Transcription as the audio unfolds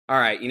All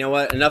right, you know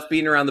what? Enough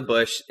beating around the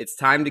bush. It's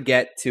time to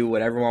get to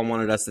what everyone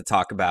wanted us to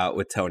talk about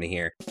with Tony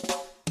here.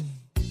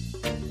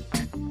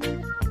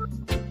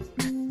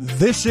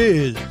 This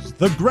is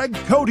the Greg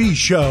Cody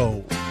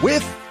Show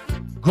with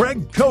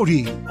Greg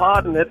Cody.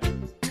 Pardon it.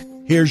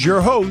 Here's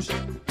your host,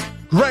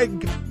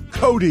 Greg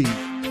Cody.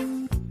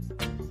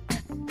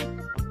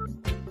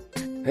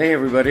 Hey,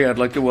 everybody. I'd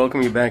like to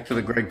welcome you back to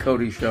the Greg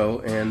Cody Show.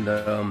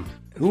 And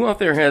who out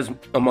there has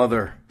a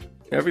mother?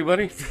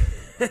 Everybody?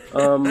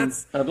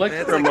 I'd like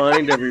to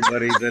remind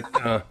everybody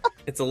that...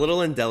 It's a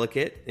little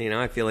indelicate. You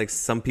know, I feel like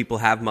some people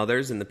have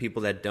mothers and the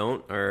people that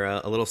don't are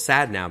a little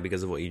sad now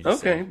because of what you just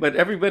said. Okay, but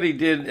everybody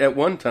did at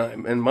one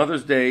time. And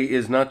Mother's Day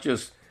is not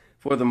just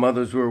for the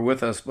mothers who are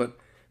with us, but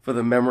for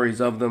the memories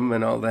of them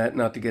and all that,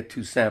 not to get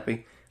too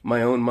sappy.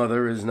 My own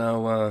mother is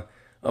now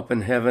up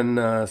in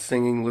heaven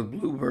singing with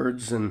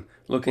bluebirds and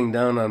looking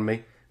down on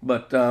me.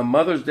 But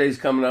Mother's Day's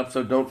coming up,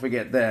 so don't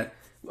forget that.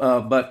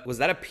 But was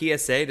that a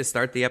PSA to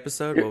start the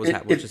episode? What was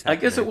that? I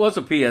guess it was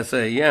a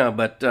PSA, yeah.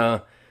 But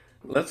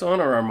let's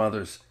honor our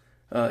mothers,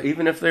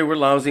 even if they were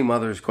lousy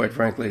mothers. Quite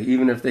frankly,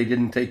 even if they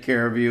didn't take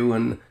care of you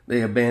and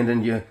they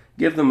abandoned you,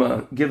 give them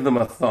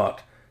a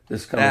thought.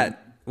 This coming.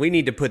 We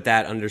need to put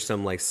that under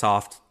some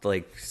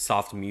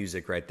soft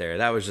music right there.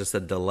 That was just a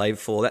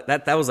delightful.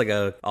 That was like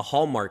a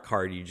Hallmark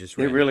card you just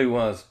read. It really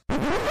was.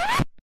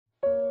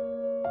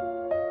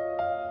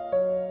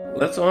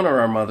 Let's honor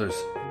our mothers.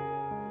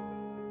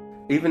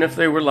 Even if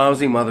they were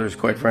lousy mothers,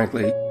 quite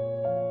frankly.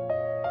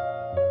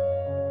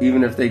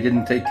 Even if they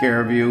didn't take care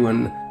of you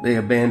and they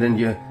abandoned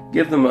you,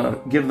 give them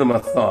a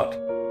thought.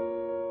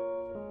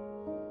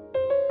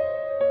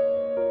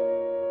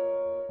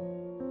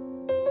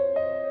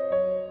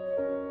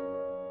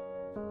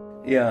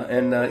 Yeah,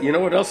 and you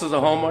know what else is a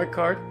Hallmark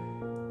card?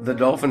 The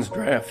Dolphins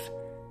draft.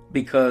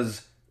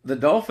 Because the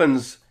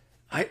Dolphins,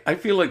 I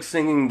feel like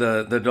singing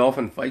the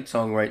Dolphin fight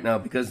song right now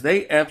because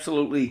they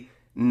absolutely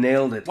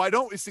nailed it. Why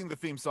don't we sing the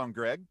theme song,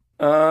 Greg?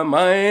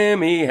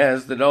 Miami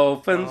has the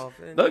Dolphins,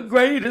 the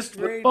greatest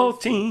football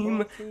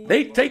team.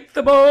 They take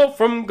the ball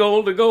from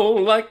goal to goal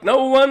like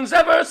no one's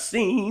ever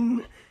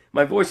seen.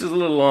 My voice is a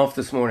little off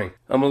this morning.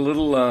 I'm a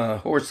little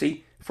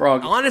horsey.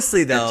 Frog.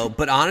 Honestly,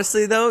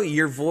 though,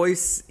 your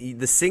voice,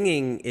 the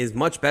singing is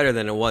much better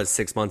than it was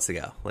 6 months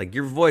ago. Like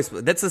your voice,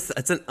 that's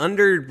an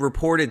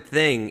underreported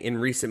thing in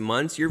recent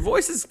months. Your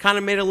voice has kind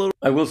of made a little.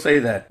 I will say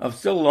that I've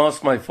still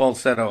lost my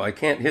falsetto. I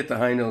can't hit the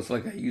high notes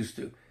like I used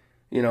to.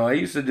 You know, I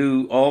used to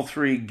do all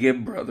three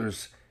Gibb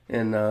brothers,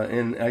 and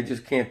I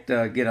just can't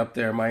get up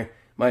there. My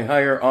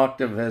higher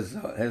octave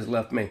has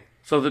left me.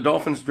 So the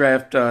Dolphins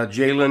draft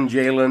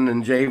Jalen,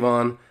 and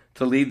Javon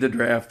to lead the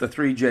draft. The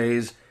three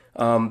J's.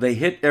 They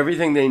hit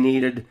everything they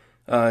needed.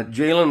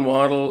 Jalen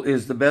Waddle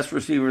is the best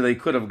receiver they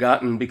could have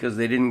gotten because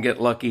they didn't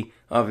get lucky,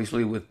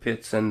 obviously, with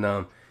Pitts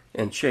and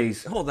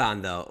Chase. Hold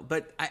on, though.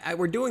 But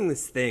we're doing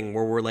this thing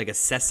where we're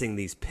assessing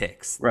these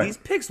picks. Right. These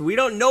picks,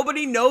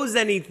 nobody knows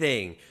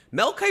anything.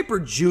 Mel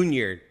Kiper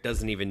Jr.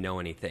 doesn't even know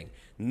anything.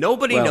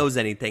 Nobody knows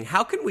anything.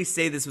 How can we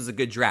say this was a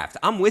good draft?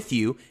 I'm with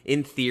you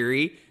in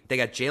theory. They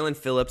got Jalen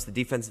Phillips, the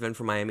defensive end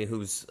from Miami,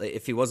 who's,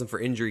 if he wasn't for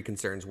injury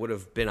concerns, would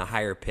have been a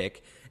higher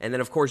pick. And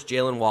then, of course,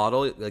 Jalen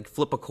Waddle,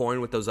 flip a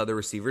coin with those other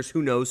receivers.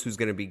 Who knows who's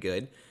going to be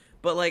good?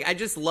 But, I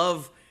just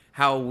love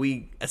how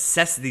we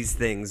assess these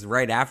things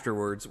right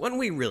afterwards when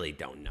we really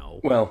don't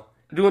know. Well,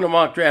 doing a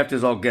mock draft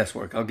is all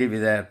guesswork. I'll give you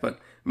that. But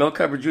Mel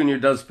Kiper Jr.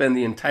 does spend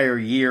the entire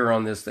year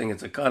on this thing.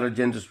 It's a cottage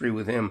industry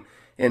with him.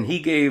 And he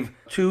gave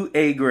 2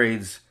 A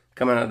grades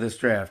coming out of this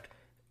draft.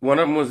 One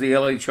of them was the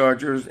LA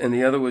Chargers, and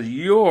the other was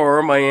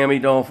your Miami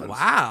Dolphins.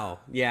 Wow.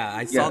 Yeah,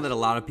 I saw that a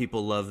lot of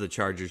people love the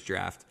Chargers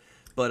draft.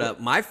 But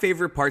my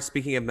favorite part,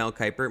 speaking of Mel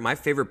Kiper, my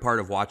favorite part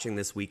of watching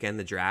this weekend,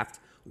 the draft,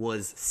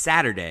 was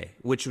Saturday,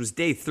 which was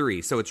day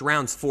 3. So it's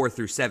rounds 4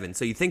 through 7.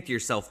 So you think to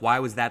yourself, why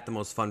was that the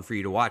most fun for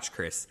you to watch,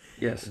 Chris?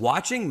 Yes.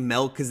 Watching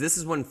Mel, because this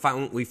is when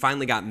we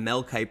finally got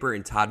Mel Kiper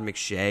and Todd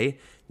McShay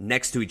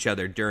next to each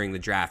other during the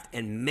draft.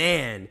 And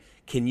man,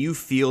 can you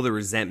feel the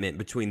resentment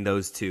between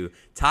those two?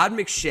 Todd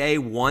McShay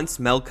wants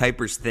Mel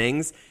Kiper's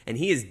things, and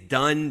he is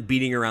done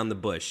beating around the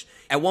bush.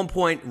 At one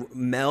point,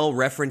 Mel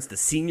referenced the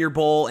Senior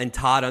Bowl, and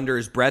Todd, under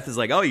his breath, is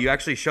like, oh, you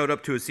actually showed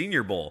up to a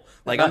Senior Bowl.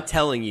 I'm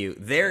telling you,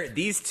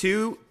 these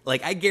two,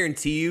 I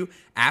guarantee you,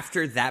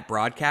 after that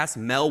broadcast,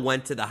 Mel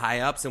went to the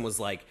high-ups and was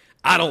like,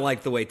 I don't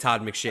like the way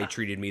Todd McShay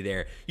treated me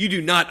there. You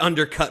do not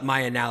undercut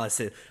my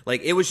analysis.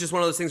 It was just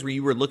one of those things where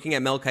you were looking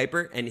at Mel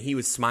Kiper, and he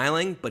was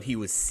smiling, but he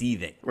was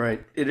seething.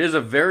 Right. It is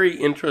a very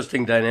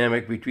interesting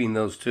dynamic between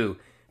those two,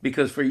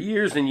 because for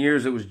years and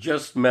years, it was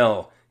just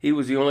Mel. He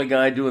was the only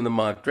guy doing the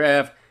mock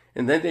draft,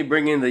 and then they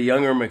bring in the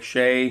younger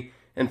McShay,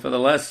 and for the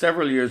last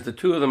several years, the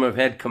two of them have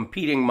had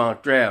competing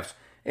mock drafts.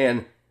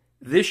 And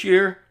this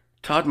year,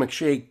 Todd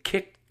McShay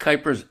kicked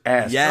Kiper's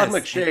ass. Yes.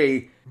 Todd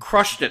McShay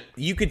crushed it.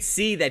 You could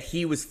see that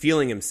he was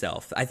feeling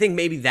himself. I think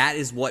maybe that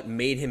is what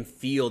made him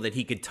feel that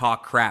he could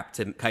talk crap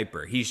to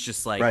Kiper. He's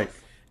just like, right.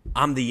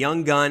 I'm the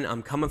young gun.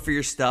 I'm coming for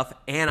your stuff,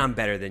 and I'm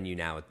better than you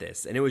now at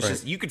this. And it was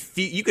just you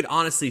could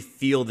honestly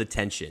feel the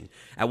tension.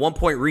 At one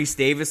point, Reese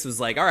Davis was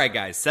like, "All right,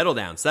 guys, settle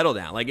down, settle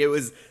down." Like it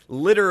was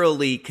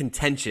literally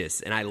contentious,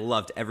 and I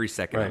loved every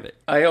second of it.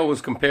 I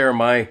always compare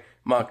my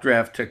mock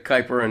draft to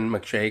Kuiper and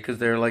McShay because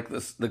they're like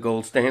the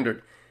gold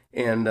standard.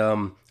 And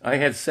I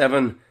had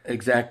 7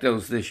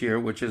 exactos this year,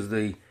 which is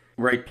the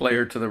right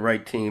player to the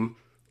right team.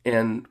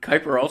 And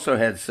Kuiper also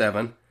had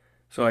 7,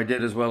 so I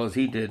did as well as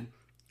he did.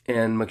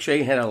 And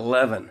McShay had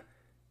 11.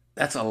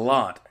 That's a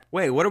lot.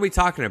 Wait, what are we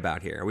talking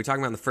about here? Are we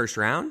talking about in the first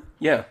round?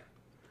 Yeah.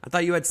 I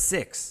thought you had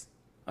 6.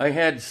 I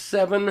had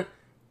 7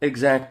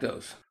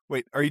 exactos.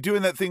 Wait, are you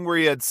doing that thing where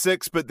you had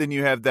 6, but then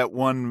you have that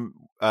one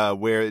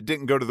where it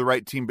didn't go to the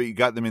right team, but you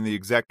got them in the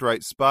exact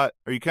right spot?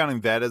 Are you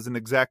counting that as an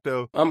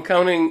exacto? I'm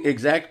counting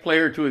exact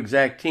player to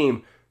exact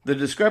team. The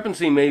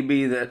discrepancy may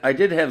be that I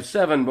did have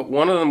 7, but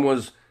one of them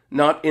was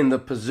not in the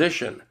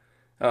position.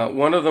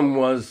 One of them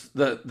was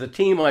the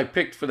team I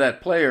picked for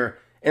that player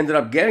ended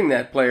up getting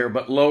that player,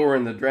 but lower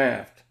in the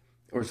draft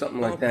or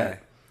something like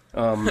that.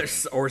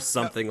 Or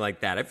something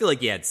like that. I feel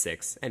like you had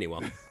 6.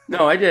 Anyway.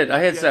 No, I did. I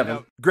had 7.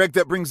 Now, Greg,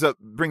 that brings up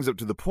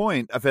to the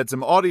point. I've had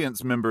some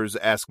audience members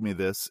ask me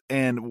this,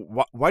 and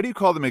why do you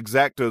call them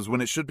exactos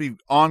when it should be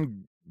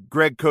on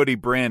Greg Cody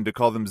brand to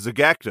call them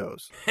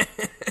zagactos?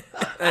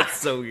 That's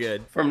so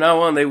good. From now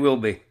on, they will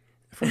be.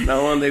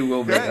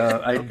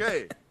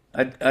 Okay.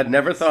 I'd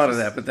never thought of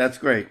that, but that's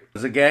great.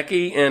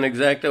 Zagacki and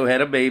Exacto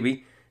had a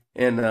baby,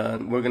 and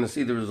we're going to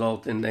see the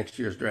result in next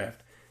year's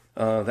draft.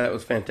 That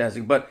was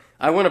fantastic. But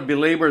I want to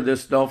belabor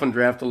this Dolphin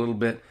draft a little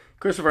bit.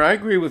 Christopher, I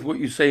agree with what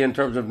you say in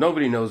terms of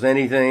nobody knows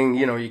anything.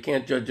 You know, you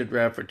can't judge a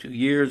draft for 2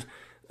 years.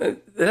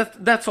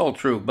 That's all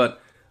true, but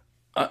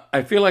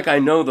I feel like I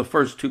know the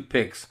first 2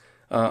 picks.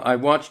 I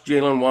watched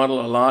Jalen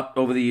Waddle a lot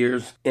over the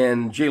years,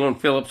 and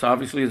Jalen Phillips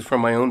obviously is from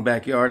my own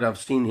backyard. I've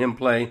seen him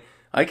play.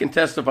 I can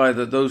testify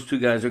that those 2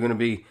 guys are going to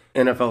be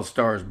NFL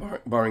stars,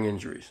 barring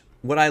injuries.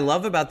 What I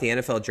love about the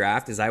NFL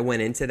draft is I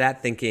went into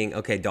that thinking,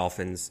 okay,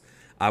 Dolphins,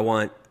 I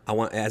want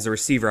as a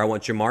receiver, I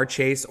want Jamar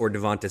Chase or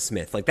Devonta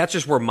Smith. Like that's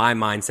just where my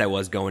mindset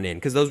was going in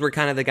because those were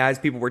kind of the guys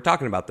people were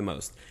talking about the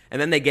most.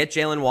 And then they get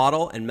Jalen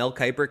Waddle and Mel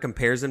Kiper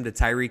compares him to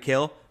Tyreek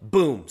Hill.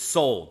 Boom,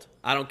 sold.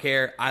 I don't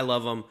care. I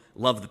love him.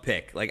 Love the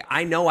pick. Like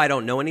I know I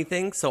don't know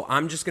anything, so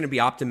I'm just going to be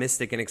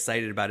optimistic and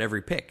excited about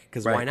every pick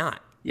because why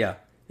not? Yeah,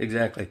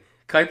 exactly.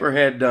 Kiper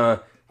had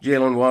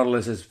Jalen Waddle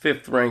as his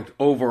 5th ranked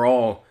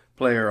overall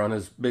player on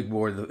his big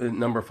board, the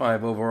number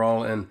 5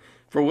 overall. And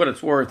for what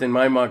it's worth, in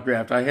my mock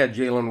draft, I had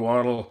Jalen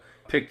Waddle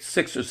picked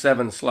 6 or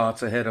 7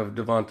 slots ahead of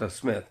Devonta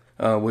Smith,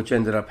 which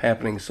ended up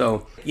happening.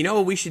 So, you know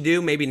what we should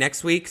do maybe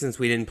next week, since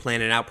we didn't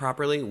plan it out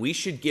properly? We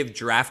should give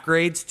draft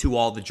grades to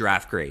all the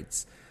draft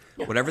grades.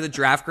 Whatever the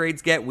draft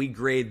grades get, we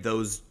grade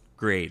those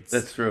grades.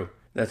 That's true.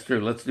 Let's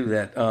do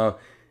that.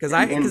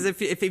 Because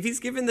if he's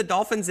giving the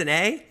Dolphins an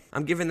A,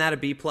 I'm giving that a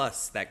B+,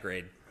 that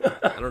grade.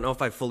 I don't know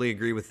if I fully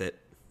agree with it.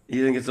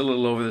 You think it's a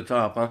little over the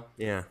top, huh?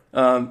 Yeah.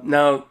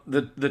 Now,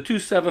 the 2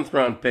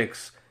 7th-round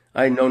picks,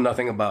 I know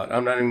nothing about.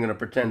 I'm not even going to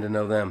pretend to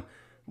know them.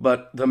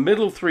 But the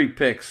middle 3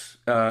 picks,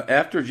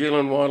 after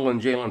Jalen Waddle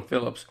and Jalen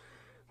Phillips,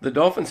 the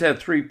Dolphins had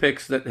 3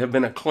 picks that have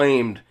been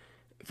acclaimed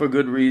for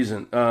good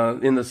reason.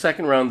 In the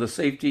 2nd round, the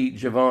safety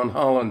Javon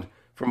Holland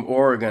from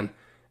Oregon,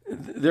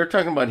 they're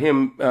talking about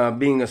him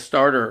being a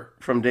starter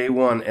from day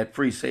 1 at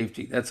free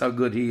safety. That's how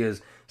good he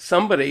is.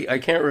 Somebody, I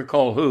can't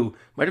recall who,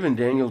 might have been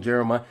Daniel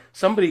Jeremiah,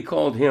 somebody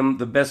called him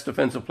the best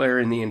defensive player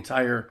in the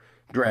entire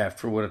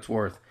draft, for what it's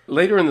worth.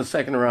 Later in the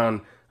 2nd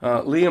round,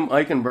 Liam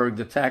Eichenberg,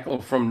 the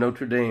tackle from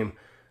Notre Dame,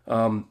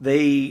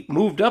 they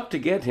moved up to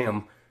get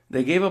him.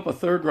 They gave up a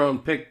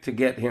 3rd-round pick to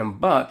get him,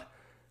 but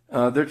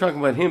they're talking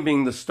about him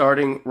being the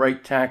starting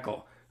right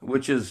tackle,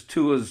 which is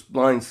Tua's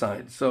blind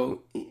side.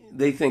 So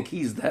they think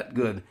he's that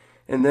good.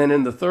 And then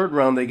in the 3rd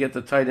round, they get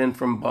the tight end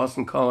from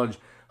Boston College,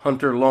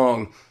 Hunter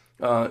Long.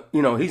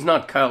 He's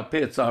not Kyle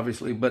Pitts,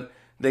 obviously, but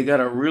they got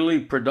a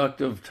really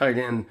productive tight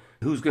end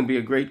who's going to be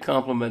a great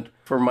compliment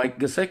for Mike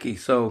Gesicki.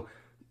 So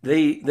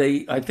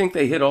I think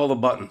they hit all the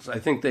buttons. I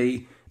think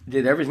they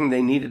did everything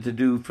they needed to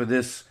do for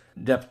this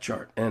depth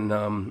chart. And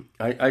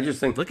I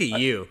just think... Look at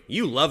you.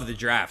 You love the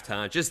draft,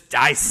 huh? Just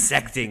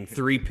dissecting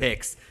 3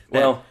 picks.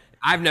 Well,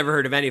 I've never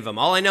heard of any of them.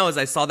 All I know is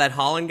I saw that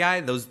Holland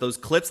guy, those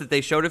clips that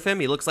they showed of him.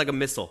 He looks like a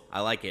missile.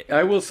 I like it.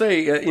 I will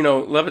say,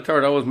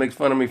 Levitard always makes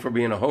fun of me for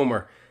being a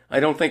homer. I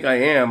don't think I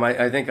am.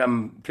 I think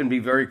can be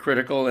very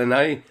critical, and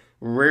I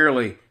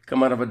rarely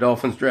come out of a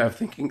Dolphins draft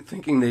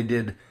thinking they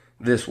did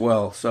this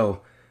well. So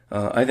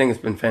I think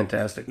it's been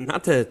fantastic.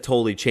 Not to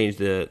totally change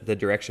the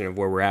direction of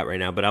where we're at right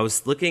now, but I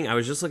was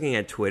just looking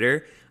at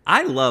Twitter.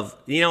 I love,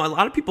 a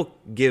lot of people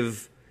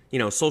give,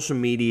 social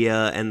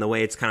media and the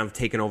way it's kind of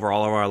taken over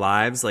all of our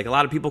lives. Like a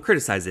lot of people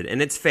criticize it,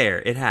 and it's fair.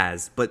 It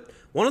has. But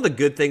one of the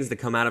good things that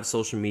come out of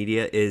social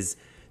media is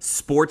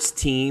sports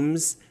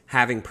teams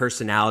having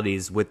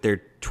personalities with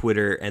their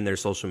Twitter and their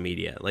social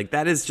media. Like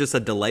that is just a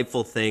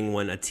delightful thing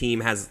when a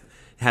team has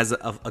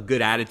a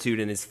good attitude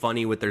and is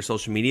funny with their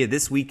social media.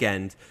 This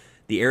weekend,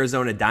 the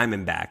Arizona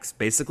Diamondbacks.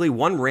 Basically,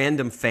 one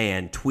random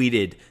fan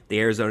tweeted the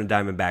Arizona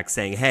Diamondbacks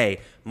saying,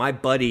 hey, my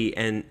buddy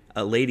and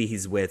a lady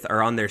he's with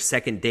are on their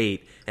second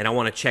date, and I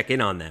want to check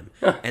in on them.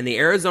 And the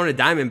Arizona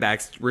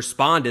Diamondbacks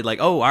responded like,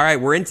 oh, all right,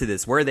 we're into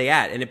this. Where are they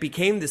at? And it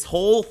became this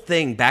whole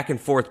thing back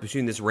and forth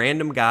between this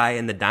random guy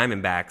and the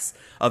Diamondbacks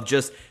of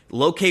just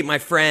locate my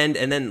friend.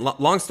 And then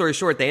long story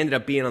short, they ended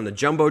up being on the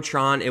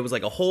Jumbotron. It was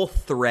like a whole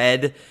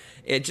thread.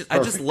 I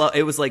just love.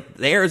 It was like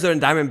the Arizona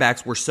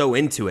Diamondbacks were so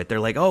into it.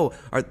 They're like,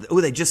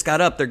 they just got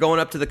up. They're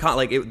going up to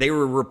the they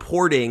were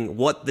reporting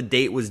what the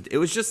date was. It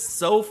was just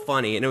so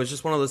funny, and it was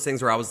just one of those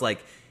things where I was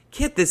like,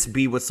 can't this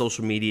be what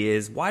social media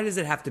is? Why does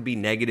it have to be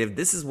negative?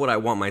 This is what I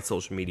want my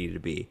social media to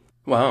be.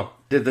 Wow.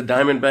 Did the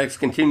Diamondbacks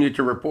continue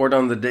to report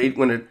on the date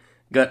when it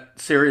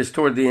got serious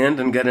toward the end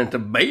and got into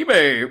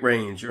baby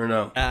range, or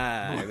no?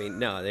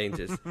 No, they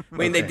just.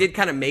 They did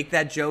kind of make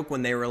that joke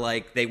when they were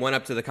like, they went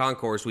up to the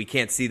concourse. We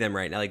can't see them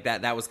right now. Like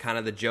that was kind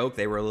of the joke.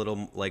 They were a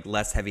little like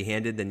less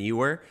heavy-handed than you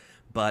were.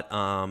 But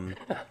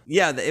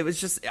it was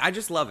just. I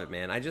just love it,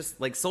 man. I just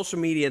like social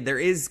media. There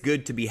is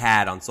good to be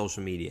had on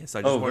social media. So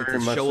I just wanted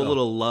to show a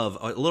little love,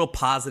 a little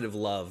positive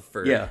love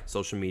for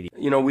social media.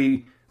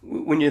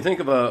 When you think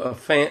of a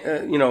fan,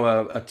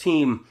 a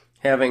team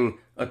having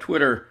a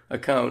Twitter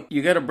account,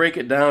 you got to break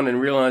it down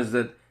and realize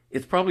that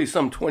it's probably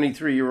some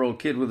 23-year-old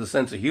kid with a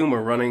sense of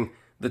humor running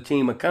the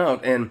team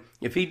account. And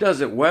if he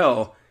does it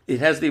well, it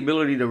has the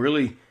ability to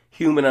really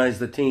humanize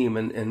the team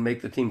and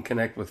make the team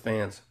connect with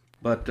fans.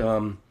 But,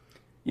 Bob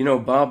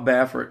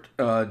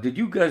Baffert, did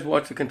you guys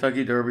watch the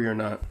Kentucky Derby or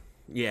not?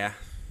 Yeah.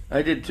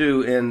 I did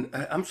too. And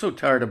I'm so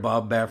tired of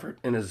Bob Baffert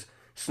and his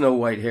snow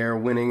white hair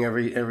winning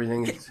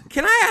everything.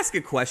 Can I ask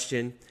a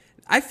question?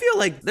 I feel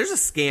like there's a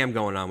scam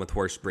going on with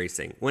horse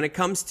racing. When it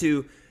comes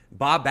to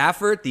Bob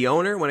Baffert, the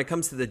owner, when it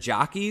comes to the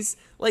jockeys,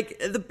 like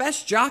the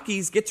best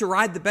jockeys get to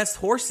ride the best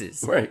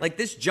horses. Right. Like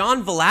this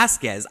John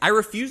Velasquez, I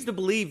refuse to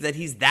believe that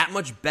he's that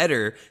much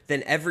better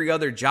than every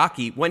other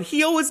jockey when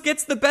he always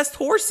gets the best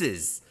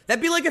horses.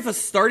 That'd be like if a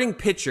starting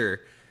pitcher,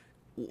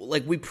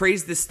 like we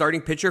praise this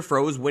starting pitcher for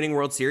always winning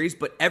World Series,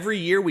 but every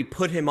year we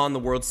put him on the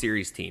World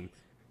Series team.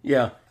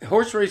 Yeah,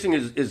 horse racing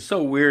is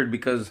so weird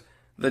because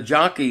the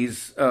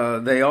jockeys,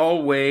 they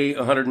all weigh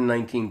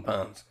 119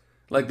 pounds.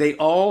 Like, they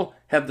all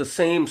have the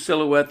same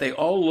silhouette. They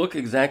all look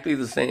exactly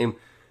the same.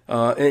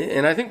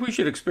 And I think we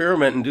should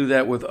experiment and do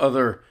that with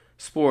other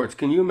sports.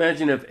 Can you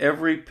imagine if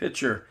every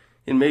pitcher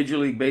in Major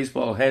League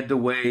Baseball had to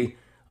weigh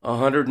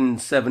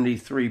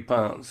 173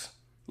 pounds?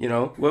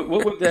 What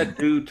would that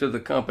do to the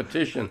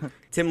competition?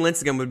 Tim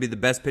Lincecum would be the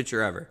best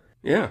pitcher ever.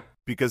 Yeah.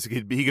 Because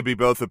he could be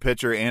both a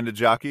pitcher and a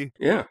jockey?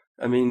 Yeah.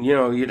 I mean,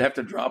 you'd have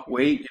to drop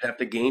weight. You'd have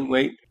to gain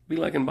weight. It'd be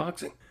like in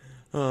boxing.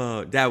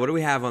 Oh, Dad, what do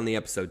we have on the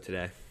episode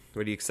today?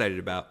 What are you excited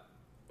about?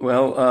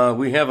 Well,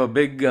 we have a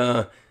big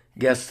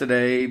guest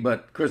today,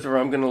 but Christopher,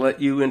 I'm going to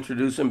let you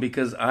introduce him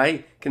because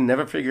I can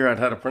never figure out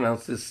how to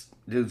pronounce this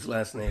dude's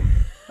last name.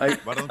 Why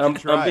don't you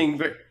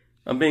try?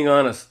 I'm being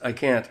honest. I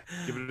can't.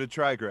 Give it a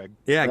try, Greg.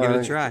 Yeah, give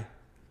it a try.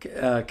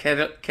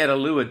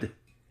 Cataluid.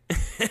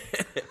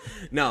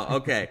 No,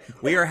 okay.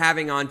 We are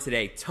having on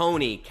today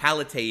Tony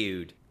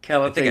Calatayud.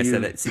 I think I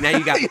said it. See, now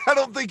you got. I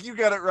don't think you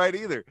got it right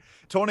either.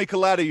 Tony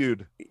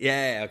Calatayud.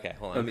 Yeah. Okay.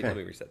 Hold on. Let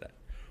me reset that.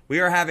 We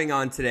are having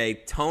on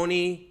today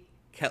Tony.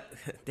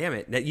 Damn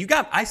it! Now you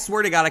got. I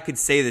swear to God, I could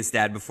say this,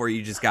 Dad, before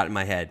you just got in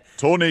my head.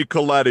 Tony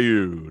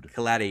Calatayud.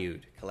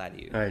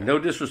 Calatayud. All right. No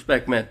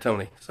disrespect, Matt.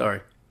 Tony. Sorry.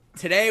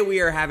 Today we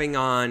are having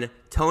on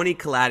Tony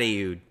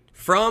Calatayud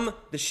from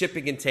the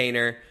Shipping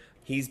Container.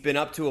 He's been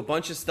up to a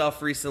bunch of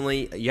stuff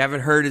recently. You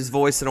haven't heard his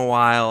voice in a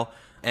while.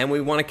 And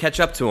we want to catch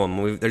up to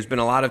him. There's been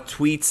a lot of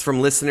tweets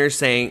from listeners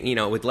saying,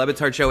 with Le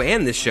Batard Show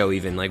and this show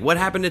even, like, what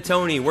happened to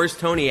Tony? Where's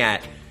Tony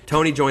at?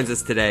 Tony joins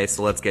us today,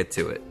 so let's get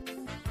to it.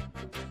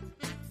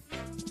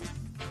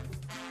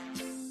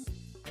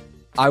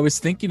 I was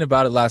thinking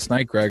about it last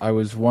night, Greg. I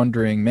was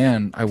wondering,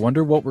 I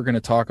wonder what we're going to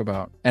talk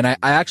about. And I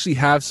actually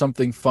have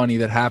something funny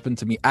that happened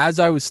to me. As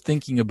I was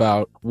thinking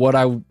about what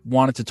I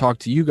wanted to talk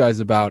to you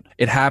guys about,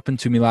 it happened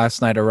to me last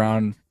night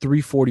around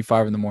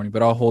 3:45 in the morning,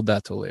 but I'll hold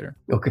that till later.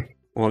 Okay.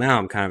 Well,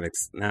 now I kind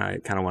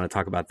of want to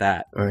talk about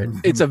that. All right.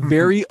 It's a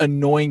very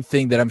annoying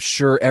thing that I'm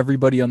sure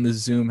everybody on the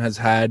Zoom has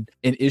had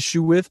an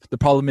issue with. The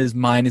problem is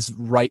mine is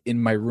right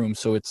in my room,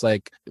 so it's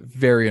like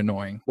very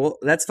annoying. Well,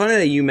 that's funny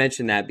that you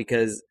mentioned that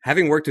because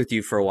having worked with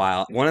you for a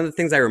while, one of the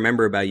things I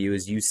remember about you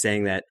is you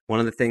saying that one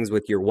of the things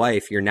with your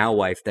wife, your now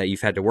wife, that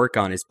you've had to work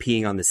on is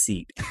peeing on the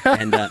seat.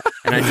 And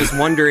I'm just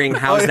wondering,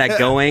 how's that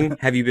going?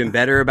 Have you been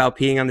better about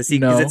peeing on the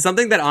seat? Because it's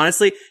something that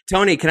honestly,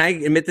 Tony, can I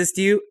admit this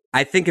to you?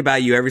 I think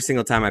about you every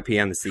single time I pee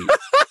on the seat.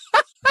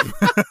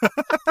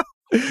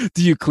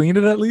 Do you clean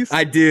it at least?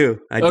 I do.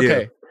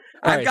 Okay.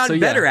 I've gotten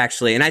better,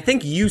 actually. And I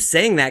think you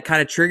saying that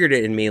kind of triggered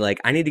it in me. Like,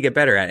 I need to get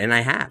better at it. And I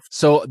have.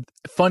 So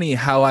funny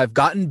how I've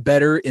gotten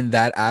better in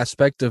that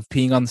aspect of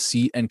peeing on the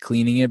seat and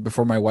cleaning it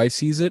before my wife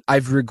sees it.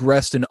 I've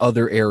regressed in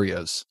other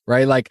areas,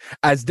 right? Like,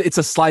 as it's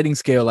a sliding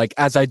scale. Like,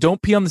 as I don't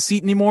pee on the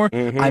seat anymore,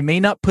 I may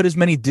not put as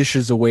many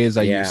dishes away as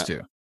I used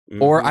to.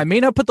 Or I may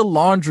not put the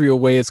laundry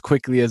away as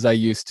quickly as I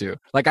used to.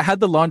 Like I had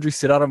the laundry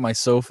sit out on my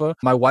sofa.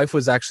 My wife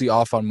was actually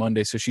off on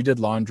Monday, so she did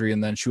laundry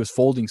and then she was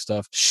folding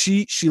stuff.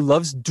 She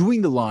loves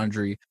doing the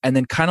laundry and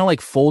then kind of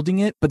like folding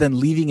it, but then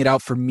leaving it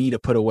out for me to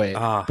put away.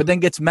 But then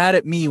gets mad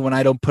at me when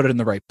I don't put it in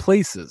the right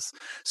places.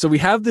 So we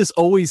have this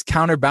always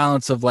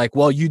counterbalance of like,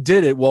 well, you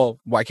did it. Well,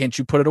 why can't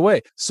you put it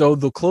away? So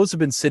the clothes have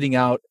been sitting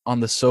out on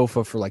the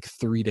sofa for like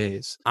 3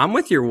 days. I'm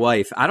with your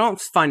wife. I don't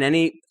find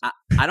any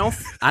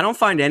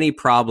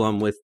problem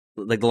with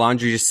like the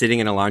laundry just sitting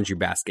in a laundry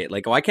basket.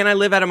 Like, why can't I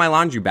live out of my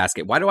laundry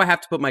basket? Why do I have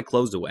to put my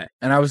clothes away?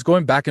 And I was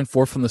going back and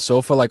forth from the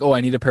sofa, like, oh,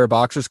 I need a pair of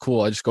boxers.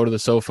 Cool. I just go to the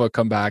sofa,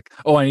 come back.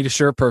 Oh, I need a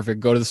shirt. Perfect.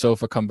 Go to the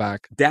sofa, come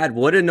back. Dad,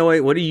 what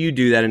do you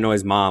do that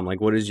annoys mom? Like,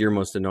 what is your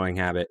most annoying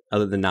habit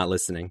other than not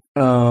listening?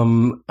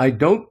 I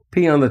don't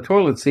pee on the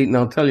toilet seat, and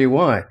I'll tell you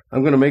why.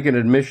 I'm going to make an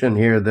admission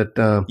here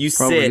that you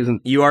sit.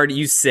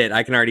 You sit.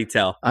 I can already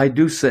tell. I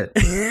do sit.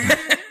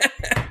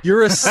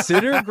 You're a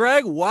sitter,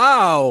 Greg?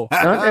 Wow.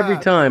 Not every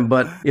time,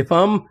 but if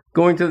I'm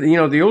going to,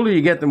 the older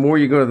you get, the more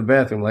you go to the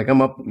bathroom. Like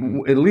I'm up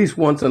at least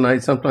once a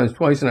night, sometimes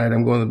twice a night,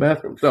 I'm going to the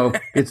bathroom. So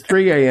it's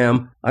 3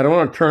 a.m. I don't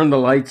want to turn the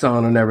lights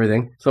on and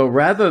everything. So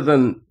rather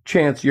than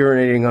chance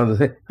urinating on the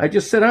thing, I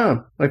just sit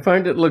down. I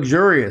find it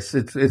luxurious.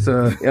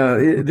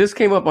 This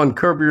came up on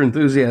Curb Your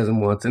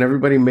Enthusiasm once, and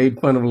everybody made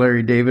fun of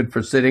Larry David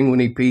for sitting when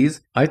he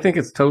pees. I think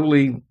it's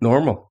totally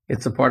normal.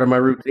 It's a part of my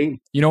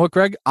routine. You know what,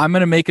 Greg? I'm going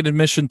to make an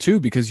admission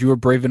too, because you were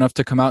brave enough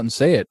to come out and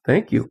say it.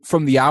 Thank you.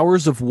 From the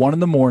hours of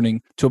 1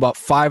 a.m. to about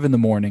 5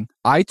 a.m,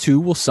 I too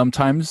will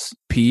sometimes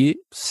pee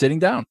sitting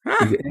down.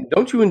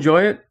 Don't you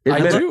enjoy it?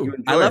 I do.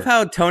 I love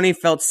how Tony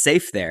felt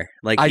safe there.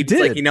 Like I did.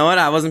 Like, you know what?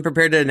 I wasn't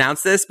prepared to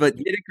announce this, but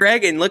you did it,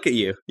 Greg, and look at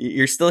you.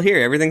 You're still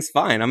here. Everything's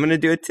fine. I'm going to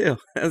do it too.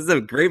 That was a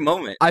great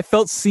moment. I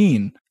felt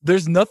seen.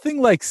 There's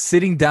nothing like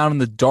sitting down in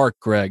the dark,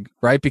 Greg,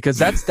 right? Because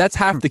that's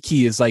half the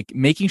key is like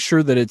making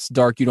sure that it's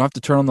dark. You don't have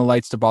to turn on the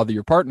lights to bother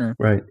your partner.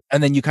 Right.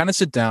 And then you kind of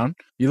sit down,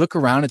 you look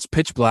around, it's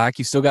pitch black.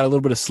 You still got a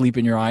little bit of sleep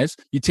in your eyes.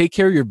 You take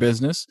care of your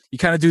business. You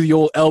kind of do the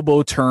old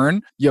elbow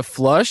turn, you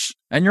flush,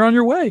 and you're on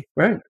your way.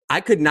 Right. I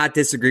could not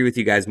disagree with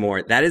you guys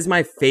more. That is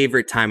my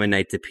favorite time of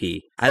night to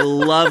pee. I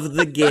love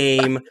the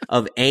game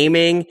of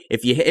aiming.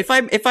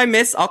 If I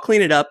miss, I'll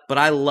clean it up, but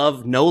I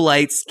love no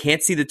lights,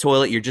 can't see the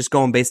toilet, you're just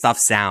going based off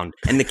sound.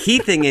 And the key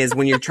thing is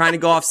when you're trying to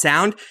go off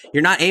sound,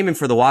 you're not aiming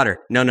for the water.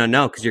 No,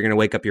 because you're going to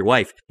wake up your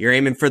wife. You're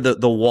aiming for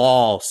the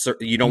wall. So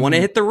you don't want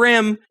to hit the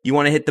rim. You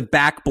want to hit the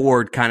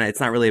backboard kind of. It's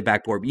not really a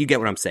backboard, but you get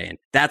what I'm saying.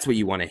 That's what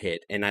you want to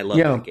hit. And I love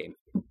that game.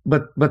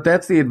 But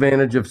that's the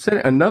advantage of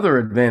sitting. Another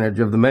advantage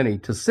of the many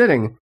to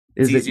sitting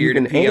is it's that you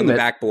can to pee aim on the it.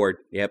 Backboard.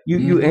 Yep.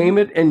 You aim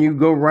it and you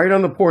go right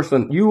on the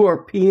porcelain. You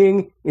are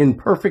peeing in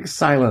perfect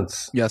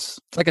silence. Yes.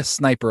 It's like a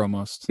sniper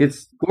almost.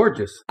 It's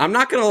gorgeous. I'm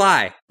not going to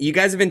lie. You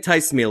guys have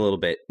enticed me a little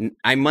bit.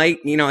 I might,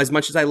 as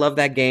much as I love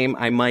that game,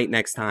 I might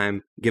next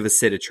time give a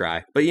sit a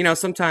try. But,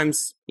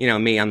 sometimes,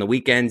 me on the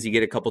weekends, you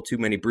get a couple too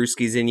many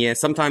brewskis in you.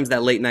 Sometimes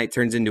that late night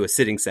turns into a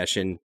sitting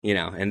session,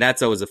 and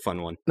that's always a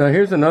fun one. Now,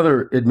 here's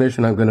another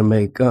admission I'm going to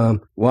make.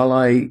 While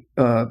I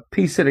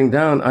pee sitting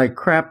down, I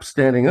crap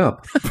standing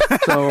up.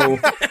 So...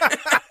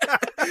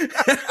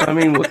 I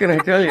mean, what can I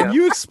tell you? Can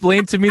you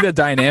explain to me the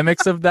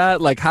dynamics of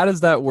that? Like, how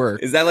does that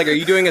work? Is that like, are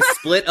you doing a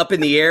split up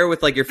in the air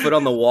with like your foot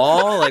on the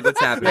wall? Like, what's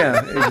happening?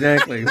 Yeah,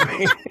 exactly.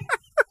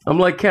 I'm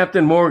like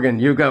Captain Morgan.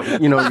 You got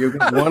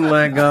one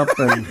leg up,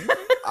 and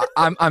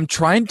I'm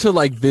trying to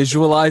like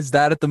visualize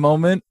that at the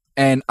moment,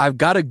 and I've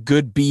got a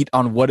good beat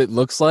on what it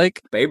looks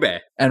like, baby.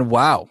 And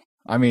wow,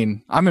 I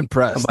mean, I'm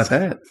impressed. How about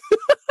that?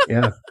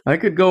 Yeah, I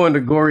could go into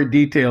gory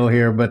detail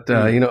here, but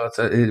we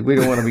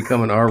don't want to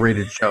become an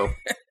R-rated show.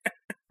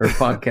 Or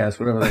podcast,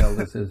 whatever the hell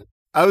this is.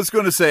 I was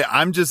going to say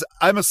I'm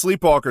a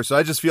sleepwalker, so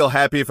I just feel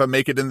happy if I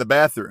make it in the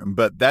bathroom.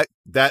 But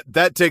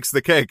that takes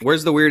the cake.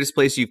 Where's the weirdest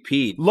place you've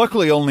peed?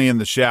 Luckily, only in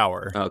the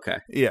shower. Okay.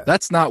 Yeah,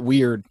 that's not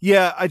weird.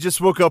 Yeah, I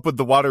just woke up with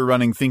the water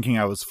running, thinking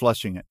I was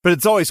flushing it. But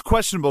it's always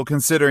questionable,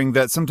 considering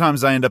that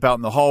sometimes I end up out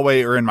in the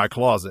hallway or in my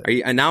closet.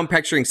 And now I'm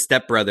picturing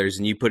Step Brothers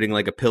and you putting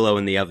like a pillow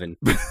in the oven.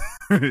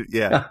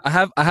 Yeah. I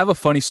have a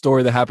funny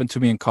story that happened to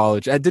me in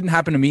college. It didn't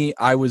happen to me.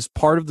 I was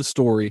part of the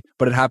story,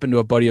 but it happened to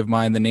a buddy of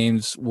mine. The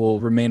names will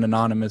remain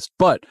anonymous.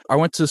 But I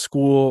went to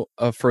school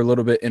for a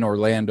little bit in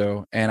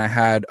Orlando, and I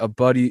had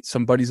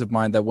some buddies of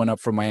mine that went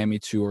up from Miami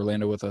to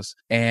Orlando with us.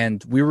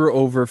 And we were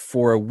over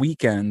for a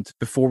weekend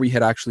before we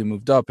had actually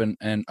moved up.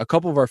 And a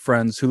couple of our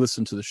friends who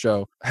listened to the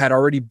show had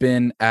already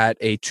been at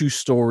a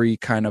 2-story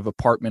kind of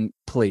apartment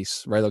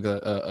place, right? Like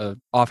a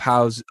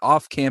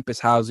off-campus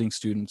housing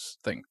students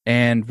thing.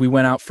 And we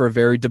went out for a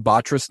very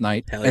debaucherous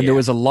night. There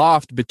was a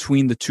loft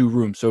between the 2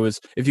 rooms. So it was,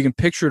 if you can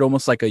picture it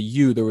almost like a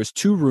U, there was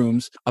 2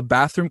 rooms, a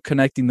bathroom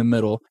connecting the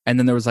middle, and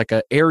then there was like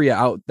an area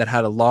out that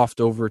had a loft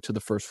over to the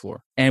first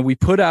floor. And we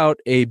put out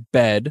a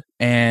bed,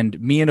 and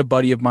me and a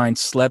buddy of mine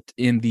slept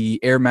in the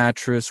air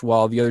mattress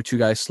while the other 2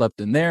 guys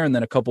slept in there, and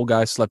then a couple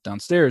guys slept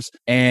downstairs.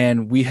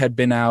 And we had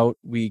been out,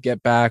 we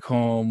get back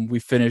home, we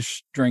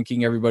finish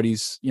drinking,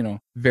 everybody's,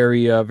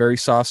 very, very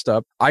sauced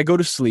up. I go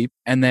to sleep,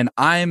 and then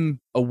I'm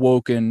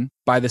awoken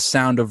by the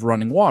sound of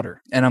running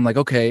water. And I'm like,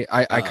 okay,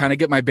 I kind of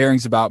get my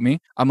bearings about me.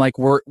 I'm like,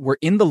 we're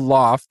in the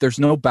loft. There's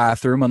no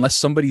bathroom unless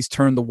somebody's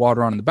turned the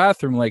water on in the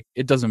bathroom. Like,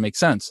 it doesn't make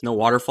sense. No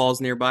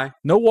waterfalls nearby?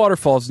 No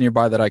waterfalls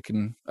nearby that I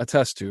can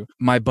attest to.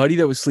 My buddy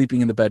that was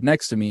sleeping in the bed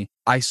next to me,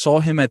 I saw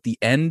him at the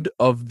end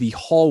of the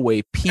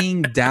hallway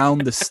peeing down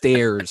the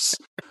stairs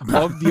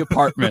of the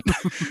apartment.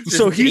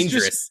 So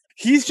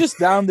he's just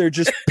down there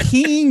just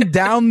peeing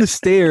down the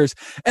stairs.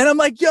 And I'm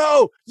like,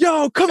 yo,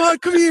 come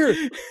here.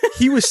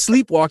 He was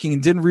sleepwalking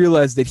and didn't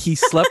realize that he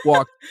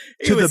sleptwalked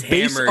to the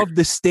base of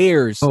the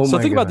stairs. So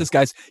think about this,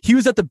 guys. He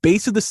was at the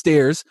base of the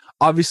stairs,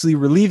 obviously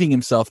relieving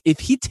himself. If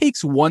he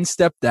takes one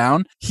step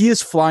down, he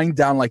is flying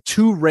down like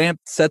 2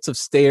 ramped sets of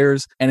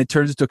stairs, and it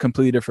turns into a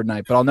completely different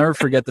night. But I'll never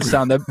forget the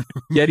sound that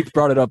Yeti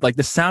brought it up, like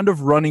the sound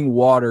of running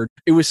water.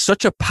 It was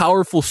such a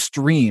powerful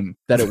stream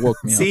that it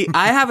woke me up. See,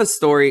 I have a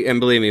story, and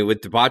believe me,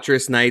 with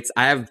debaucherous nights,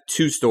 I have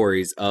 2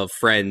 stories of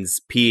friends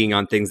peeing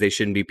on things they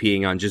shouldn't be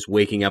peeing on, just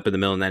waking up in the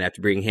middle of the night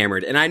after being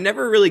hammered. And I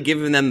never really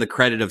given them the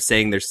credit of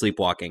saying they're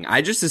sleepwalking.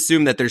 I just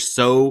assume that they're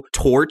so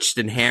torched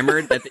and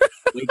hammered that they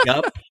wake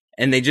up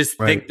and they just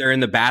think they're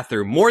in the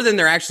bathroom more than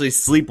they're actually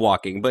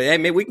sleepwalking. But hey,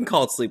 maybe we can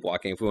call it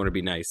sleepwalking if we want to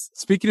be nice.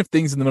 Speaking of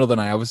things in the middle of the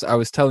night, I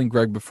was telling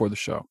Greg before the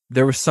show,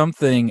 there was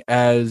something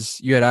as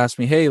you had asked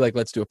me, hey, like,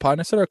 let's do a pod.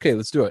 And I said, okay,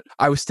 let's do it.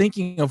 I was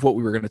thinking of what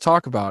we were going to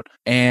talk about.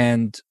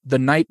 And the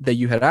night that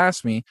you had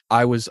asked me,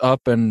 I was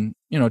up and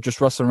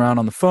just rustling around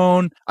on the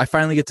phone. I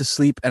finally get to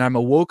sleep and I'm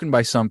awoken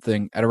by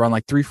something at around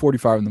like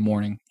 3:45 in the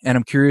morning. And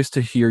I'm curious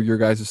to hear your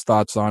guys'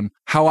 thoughts on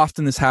how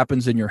often this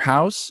happens in your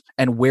house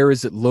and where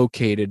is it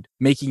located,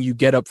 making you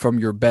get up from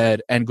your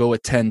bed and go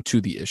attend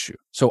to the issue.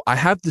 So I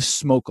have this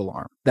smoke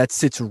alarm that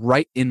sits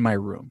right in my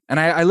room. And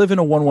I live in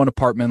a 1-1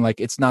 apartment. Like,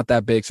 it's not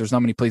that big, so there's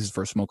not many places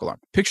for a smoke alarm.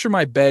 Picture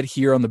my bed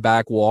here on the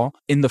back wall.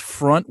 In the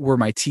front where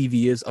my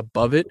TV is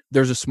above it,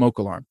 there's a smoke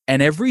alarm.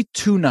 And every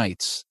 2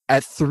 nights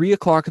at 3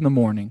 o'clock in the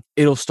morning,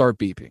 it'll start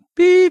beeping.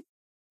 Beep,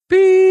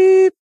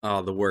 beep.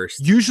 Oh, the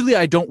worst. Usually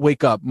I don't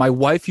wake up. My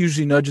wife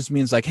usually nudges me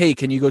and is like, hey,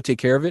 can you go take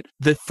care of it?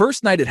 The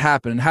first night it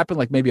happened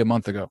like maybe a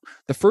month ago.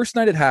 The first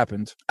night it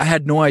happened, I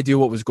had no idea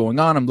what was going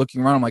on. I'm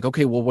looking around. I'm like,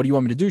 okay, well, what do you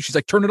want me to do? She's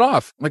like, turn it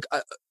off. I'm like,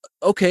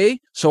 okay.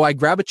 So I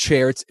grab a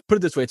chair. Put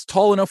it this way. It's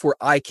tall enough where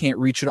I can't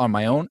reach it on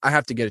my own. I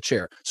have to get a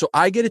chair. So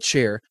I get a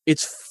chair.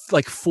 It's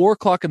like 4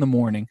 o'clock in the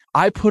morning.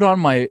 I put on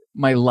my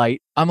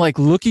light. I'm like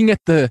looking at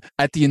the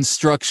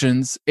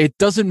instructions. It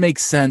doesn't make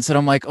sense. And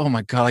I'm like, oh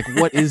my God, like,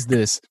 what is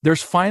this?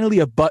 There's finally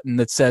a button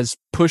that says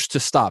push to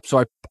stop.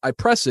 So I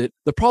press it.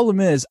 The problem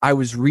is I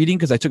was reading,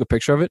 because I took a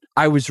picture of it.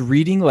 I was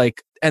reading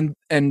like, and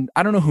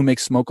I don't know who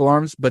makes smoke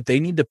alarms, but they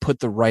need to put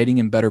the writing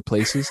in better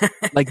places.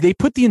 Like, they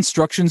put the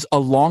instructions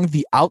along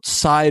the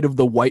outside of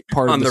the white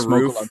part of the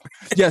smoke roof. alarm.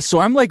 Yeah. So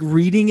I'm like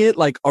reading it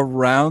like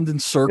around in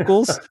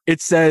circles.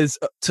 It says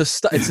to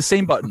stop. It's the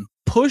same button.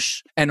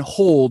 Push and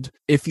hold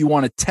if you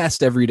want to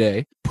test every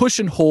day. Push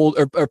and hold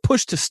or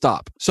push to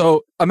stop.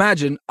 So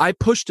imagine I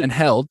pushed and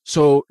held.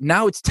 So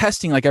now it's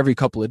testing like every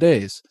couple of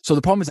days. So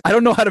the problem is I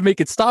don't know how to make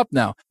it stop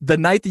now. The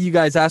night that you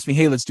guys asked me,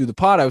 hey, let's do the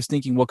pod, I was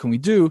thinking, what can we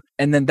do?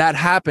 And then that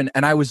happened.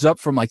 And I was up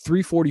from like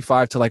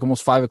 3:45 to like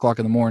almost 5 o'clock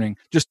in the morning,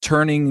 just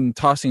turning and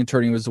tossing and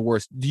turning. Was the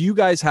worst. Do you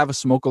guys have a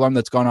smoke alarm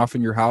that's gone off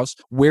in your house?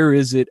 Where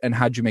is it? And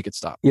how'd you make it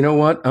stop? You know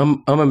what?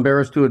 I'm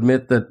embarrassed to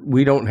admit that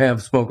we don't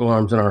have smoke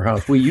alarms in our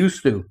house. We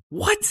used to.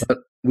 What? But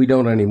we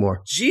don't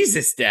anymore.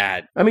 Jesus,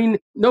 Dad. I mean,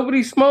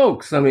 nobody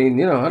smokes. I mean,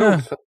 I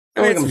don't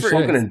think I'm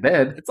smoking in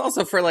bed. It's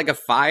also for like a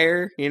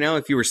fire,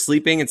 if you were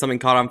sleeping and something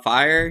caught on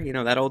fire,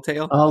 that old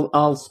tale.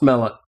 I'll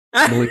smell it.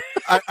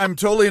 I'm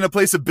totally in a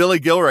place of Billy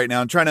Gill right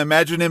now and trying to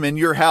imagine him in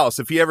your house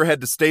if he ever had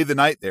to stay the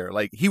night there.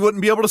 Like, he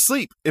wouldn't be able to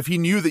sleep if he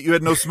knew that you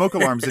had no smoke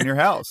alarms in your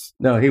house.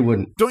 No, he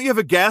wouldn't. Don't you have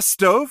a gas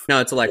stove?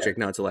 No, it's electric.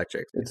 It's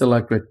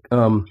electric.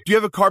 Do you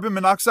have a carbon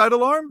monoxide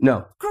alarm?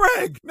 No.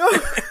 Greg, no.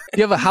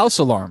 You have a house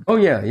alarm. Oh,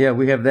 yeah,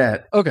 we have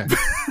that. Okay.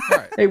 All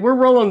right. Hey, we're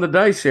rolling the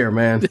dice here,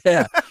 man.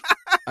 Yeah.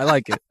 I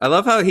like it. I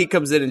love how he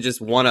comes in and just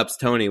one-ups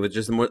Tony with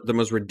just the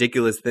most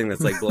ridiculous thing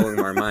that's like blowing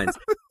our minds.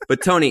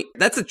 But Tony,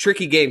 that's a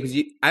tricky game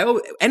because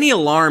any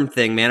alarm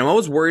thing, man, I'm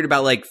always worried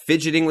about like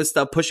fidgeting with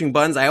stuff, pushing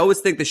buttons. I always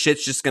think the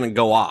shit's just going to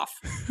go off.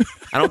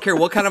 I don't care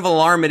what kind of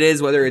alarm it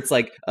is, whether it's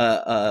like,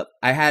 I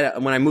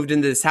had, when I moved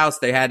into this house,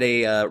 they had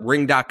a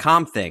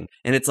ring.com thing.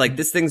 And it's like,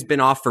 this thing's been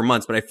off for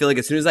months, but I feel like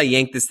as soon as I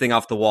yank this thing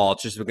off the wall,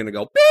 it's just going to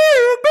go,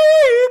 beep,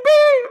 beep,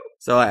 beep.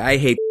 So I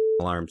hate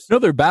alarms. No,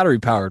 they're battery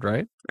powered,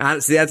 right?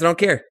 See, I don't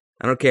care.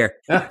 I don't care.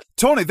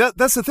 Tony,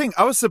 that's the thing.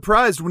 I was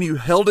surprised when you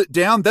held it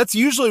down. That's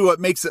usually what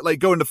makes it like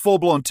go into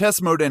full-blown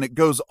test mode and it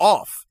goes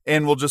off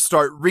and will just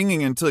start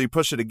ringing until you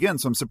push it again.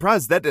 So I'm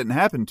surprised that didn't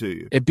happen to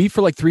you. It beeped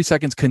for like 3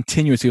 seconds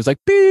continuously. It was like,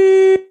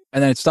 beep.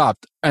 And then it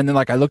stopped. And then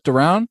like I looked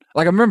around,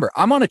 like I remember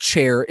I'm on a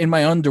chair in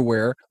my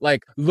underwear,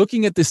 like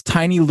looking at this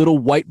tiny little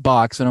white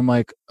box. And I'm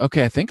like,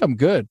 okay, I think I'm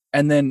good.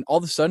 And then all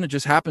of a sudden it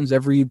just happens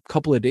every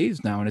couple of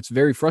days now. And it's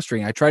very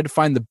frustrating. I tried to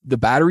find the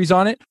batteries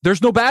on it.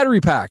 There's no battery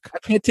pack. I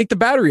can't take the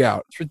battery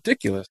out. It's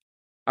ridiculous.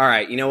 All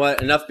right, you know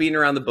what? Enough beating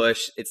around the bush.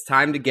 It's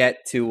time to get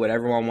to what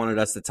everyone wanted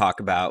us to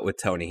talk about with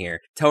Tony here.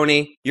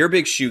 Tony, you're a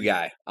big shoe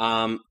guy.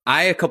 I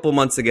a couple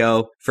months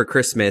ago for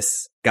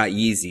Christmas got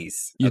Yeezys.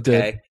 You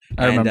did.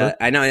 I remember.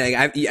 I know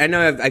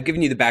I've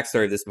given you the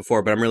backstory of this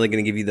before, but I'm really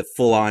going to give you the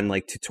full on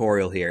like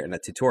tutorial here and a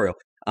tutorial.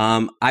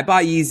 I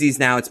bought Yeezys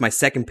now. It's my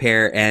second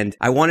pair, and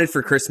I wanted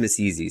for Christmas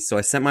Yeezys, so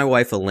I sent my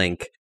wife a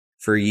link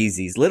for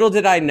Yeezys. Little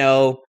did I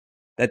know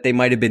that they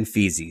might have been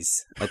Feezies.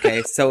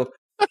 Okay, so.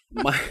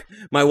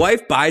 My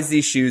wife buys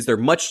these shoes. They're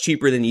much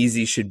cheaper than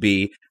Yeezys should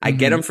be. I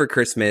get them for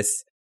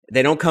Christmas.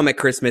 They don't come at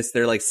Christmas.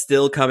 They're like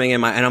still coming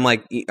in and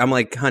I'm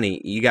like, honey,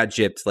 you got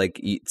gypped.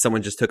 Like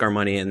someone just took our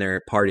money and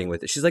they're partying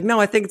with it. She's like, no,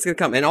 I think it's gonna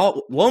come. And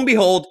lo and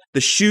behold,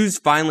 the shoes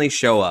finally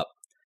show up,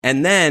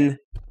 and then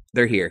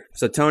they're here.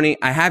 So Tony,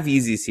 I have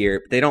Yeezys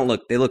here.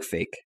 But they look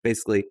fake.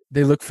 Basically,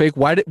 they look fake.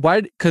 Why?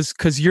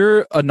 Because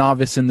you're a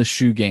novice in the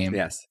shoe game.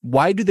 Yes.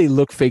 Why do they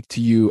look fake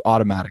to you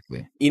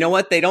automatically? You know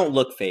what? They don't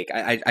look fake.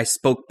 I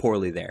spoke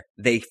poorly there.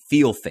 They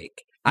feel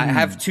fake. I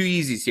have two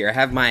Yeezys here. I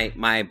have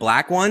my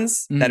black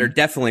ones that are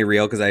definitely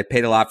real because I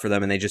paid a lot for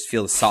them, and they just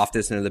feel the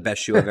softest and are the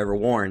best shoe I've ever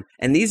worn.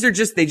 And these are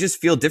they just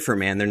feel different,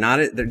 man.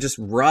 They're just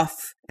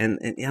rough. And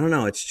I don't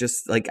know. It's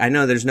just like, I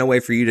know there's no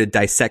way for you to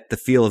dissect the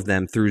feel of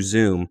them through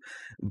Zoom,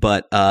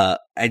 but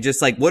I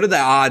just like, what are the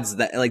odds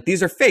that like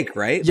these are fake,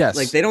 right? Yes.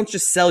 Like they don't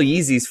just sell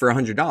Yeezys for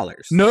 $100.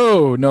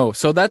 No.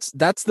 So that's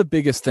the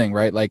biggest thing,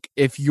 right? Like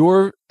if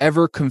you're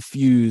ever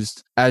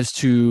confused as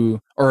to,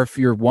 or if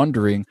you're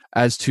wondering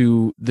as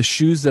to the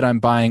shoes that I'm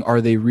buying, are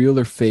they real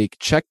or fake?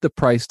 Check the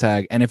price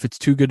tag. And if it's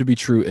too good to be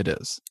true, it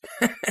is.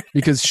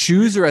 Because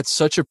shoes are at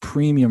such a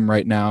premium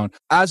right now,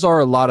 as are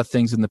a lot of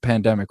things in the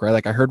pandemic, right?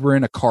 Like I heard we're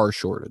in a car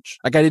shortage.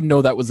 Like I didn't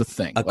know that was a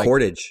thing. A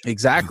cordage.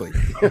 Exactly.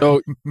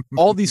 So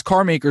all these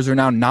car makers are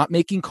now not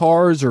making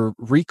cars or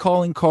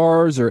recalling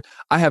cars, or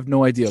I have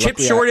no idea. Chip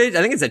shortage?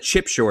 I think it's a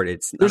chip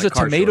shortage. There's a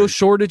tomato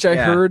shortage I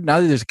heard. Now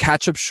there's a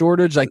ketchup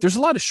shortage. Like there's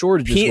a lot of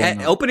shortages.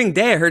 Opening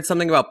day, I heard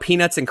something about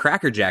peanuts and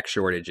Cracker Jack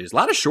shortages. A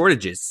lot of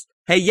shortages.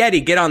 Hey,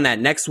 Yeti, get on that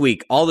next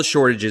week. All the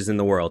shortages in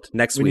the world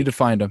next week. We need to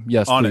find them.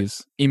 Yes,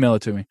 please. Email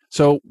it to me.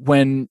 So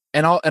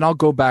I'll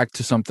go back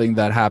to something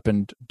that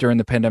happened during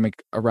the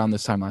pandemic around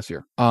this time last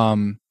year.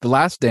 The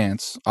Last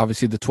Dance,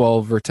 obviously the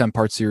 12 or 10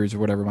 part series or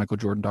whatever, Michael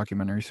Jordan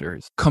documentary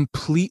series,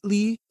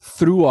 completely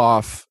threw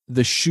off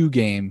the shoe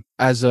game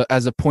as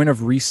a point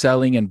of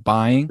reselling and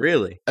buying.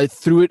 Really? I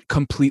threw it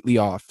completely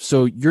off.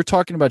 So you're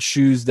talking about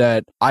shoes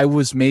that I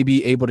was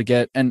maybe able to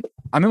get, and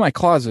I'm in my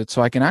closet,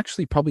 so I can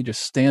actually probably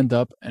just stand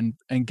up and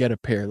get a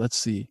pair. Let's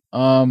see.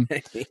 Do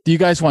you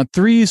guys want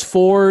 3s,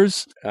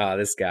 4s? Oh,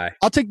 this guy.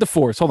 I'll take the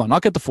 4s. Hold on. I'll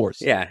get the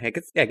 4s. Yeah,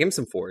 give him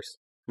some 4s.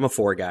 I'm a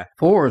 4 guy.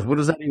 4s? What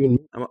does that even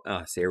mean?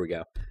 So here we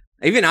go.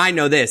 Even I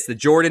know this, the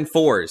Jordan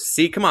 4s.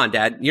 See, come on,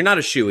 Dad. You're not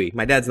a shoey.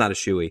 My dad's not a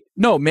shoey.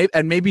 No,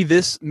 maybe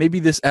this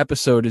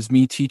episode is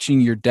me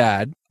teaching your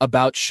dad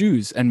about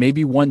shoes, and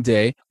maybe one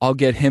day I'll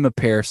get him a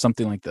pair,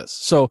 something like this.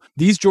 So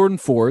these Jordan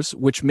 4s,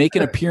 which make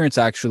an appearance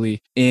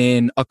actually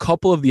in a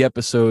couple of the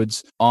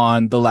episodes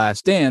on The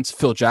Last Dance,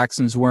 Phil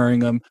Jackson's wearing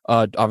them.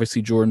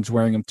 Obviously Jordan's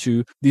wearing them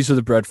too. These are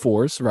the Bred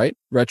 4s, right?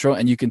 Retro,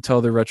 and you can tell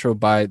they're retro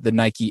by the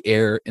Nike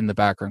Air in the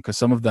background, because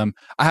some of them,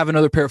 I have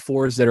another pair of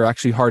 4s that are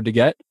actually hard to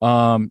get.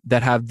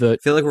 That have the. I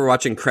feel like we're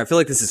watching. I feel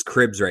like this is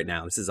Cribs right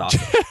now. This is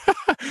awesome.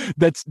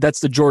 That's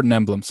the Jordan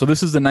emblem. So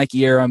this is the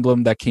Nike Air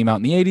emblem that came out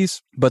in the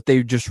 80s, but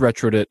they just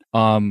retroed it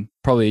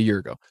probably a year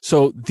ago.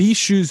 So these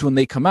shoes, when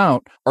they come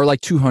out, are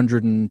like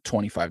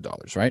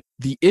 $225, right?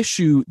 The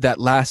issue that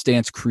Last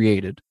Dance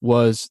created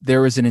was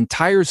there is an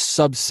entire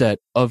subset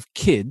of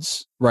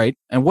kids, right?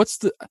 And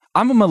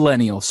I'm a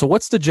millennial, so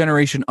what's the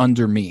generation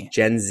under me?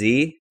 Gen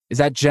Z? Is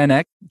that Gen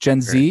X, Gen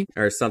Z?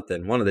 Or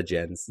something. One of the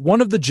gens. One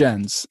of the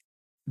gens.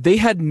 They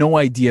had no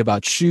idea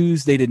about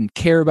shoes. They didn't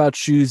care about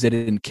shoes. They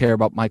didn't care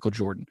about Michael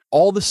Jordan.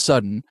 All of a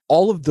sudden,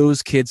 all of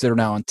those kids that are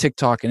now on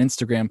TikTok and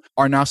Instagram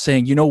are now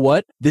saying, you know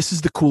what? This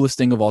is the coolest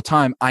thing of all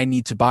time. I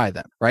need to buy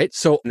them, right?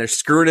 So and they're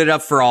screwing it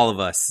up for all of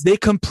us. They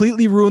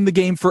completely ruined the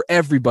game for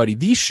everybody.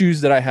 These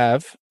shoes that I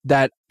have,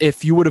 that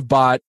if you would have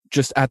bought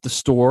just at the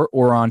store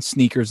or on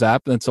Sneakers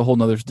app, that's a whole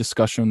nother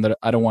discussion that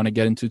I don't want to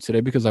get into today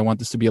because I want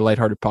this to be a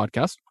lighthearted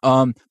podcast.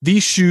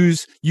 These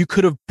shoes, you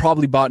could have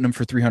probably bought them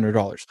for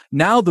 $300.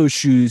 Now those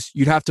shoes,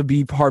 you'd have to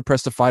be hard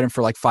pressed to find them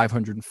for like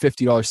 $550,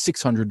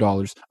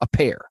 $600 a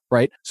pair,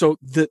 right? So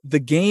the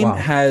game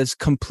has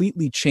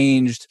completely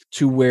changed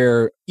to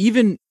where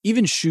even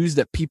shoes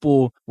that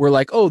people were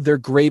like, oh, they're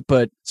great,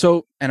 but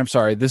so, and I'm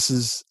sorry,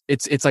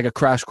 it's like a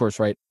crash course,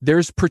 right?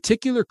 There's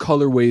particular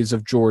colorways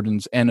of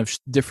Jordans and of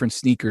different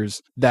sneakers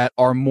that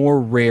are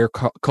more rare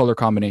color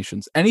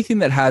combinations. Anything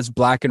that has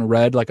black and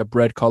red, like a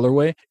Bred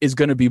colorway, is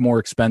going to be more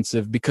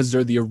expensive because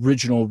they're the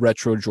original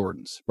retro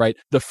Jordans, right?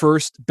 The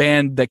first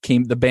band that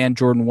came, the band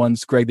Jordan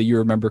 1s, Greg, that you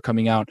remember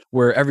coming out,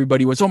 where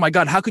everybody was, oh my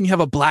God, how can you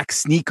have a black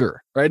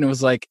sneaker, right? And it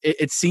was like,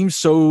 it seems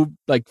so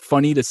like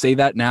funny to say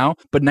that now,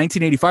 but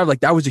 1985,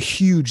 like that was a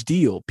huge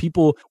deal.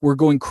 People were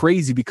going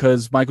crazy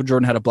because Michael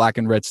Jordan had a black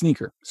and red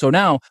sneaker. So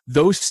now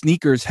those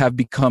sneakers have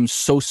become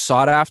so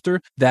sought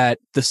after that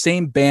the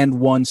same Band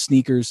 1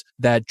 sneakers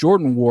that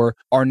Jordan wore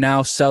are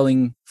now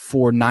selling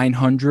for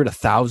 $900,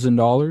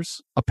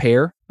 $1,000 a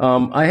pair.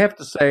 I have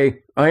to say,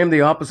 I am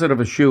the opposite of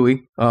a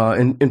shoey.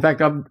 In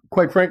fact,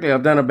 quite frankly,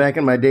 I've done it back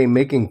in my day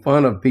making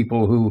fun of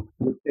people who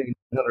would pay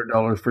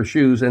 $100 for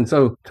shoes. And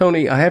so,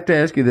 Tony, I have to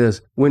ask you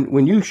this.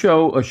 When you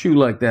show a shoe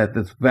like that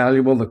that's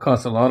valuable, that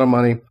costs a lot of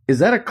money, is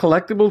that a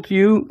collectible to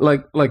you?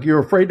 Like you're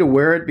afraid to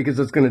wear it because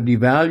it's going to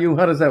devalue?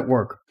 How does that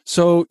work?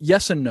 So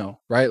yes and no,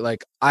 right?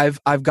 Like I've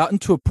gotten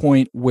to a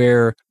point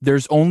where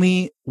there's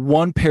only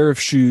one pair of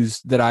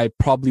shoes that I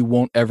probably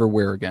won't ever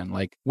wear again.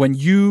 Like when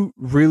you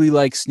really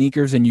like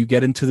sneakers and you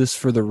get into this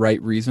for the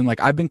right reason, like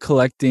I've been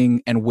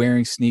collecting and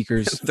wearing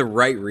sneakers. The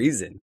right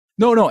reason.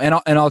 No, and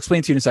I'll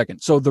explain to you in a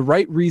second. So the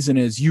right reason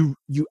is you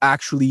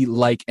actually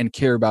like and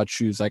care about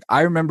shoes. Like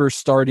I remember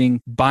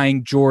starting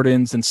buying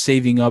Jordans and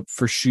saving up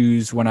for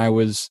shoes when I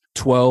was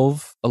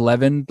 12,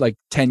 11, like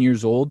 10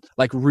 years old,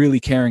 like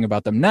really caring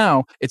about them.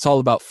 Now it's all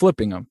about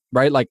flipping them,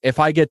 right? Like if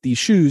I get these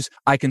shoes,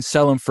 I can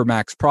sell them for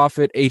max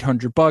profit,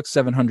 $800,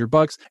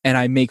 $700, and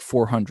I make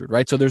 400,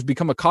 right? So there's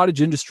become a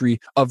cottage industry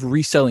of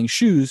reselling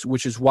shoes,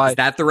 which is why. Is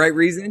that the right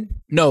reason?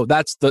 No,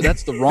 that's the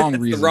wrong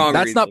That's reason. the wrong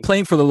that's reason. not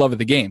playing for the love of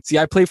the game. See,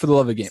 I play for the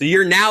love of the game. So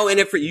you're now in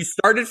it for, you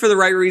started for the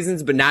right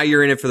reasons, but now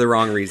you're in it for the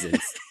wrong reasons.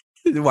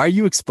 Why are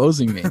you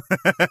exposing me?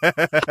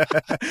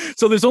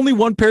 So there's only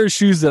one pair of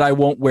shoes that I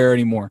won't wear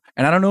anymore.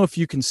 And I don't know if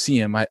you can see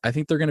them. I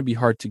think they're going to be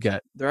hard to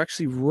get. They're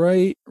actually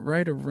right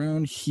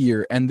around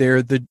here. And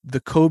they're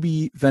the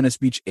Kobe Venice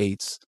Beach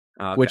 8s,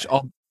 Okay. which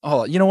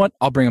you know what?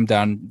 I'll bring them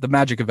down. The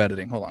magic of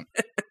editing. Hold on.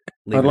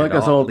 I'd like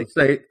us all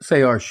to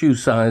say our shoe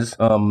size.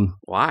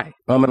 Why?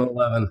 I'm an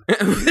 11.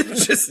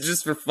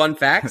 just for fun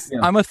facts? Yeah.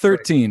 I'm a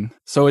 13,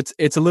 so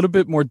it's a little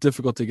bit more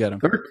difficult to get them.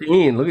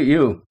 13. Look at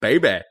you.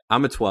 Baby.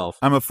 I'm a 12.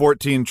 I'm a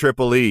 14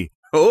 triple E.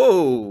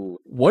 Oh.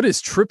 What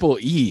is triple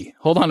E?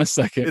 Hold on a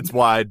second. It's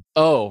wide.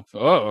 Oh.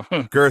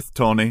 Girth,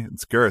 Tony.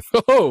 It's girth.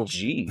 Oh.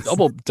 Jeez.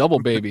 Double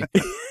baby.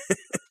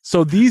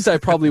 So these I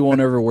probably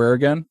won't ever wear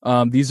again.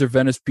 These are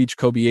Venice Beach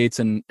Kobe 8s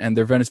and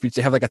they're Venice Beach.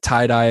 They have like a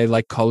tie-dye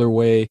like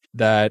colorway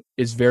that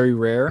is very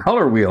rare.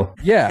 Color wheel.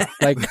 Yeah.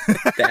 Like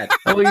Dad.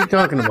 What are you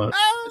talking about?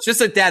 It's just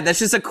that's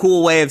just a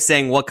cool way of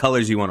saying what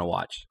colors you want to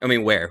watch. I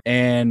mean, wear.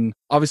 and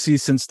obviously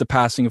since the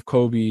passing of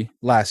Kobe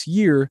last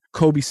year,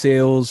 Kobe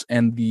sales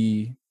and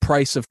the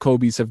price of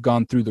Kobe's have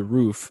gone through the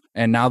roof.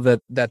 And now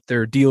that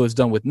their deal is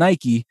done with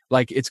Nike,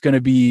 like it's going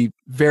to be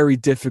very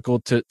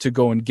difficult to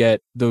go and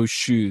get those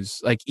shoes.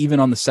 Like even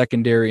on the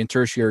secondary and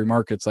tertiary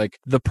markets, like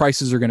the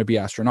prices are going to be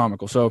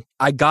astronomical. So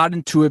I got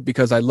into it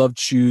because I loved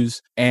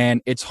shoes,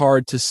 and it's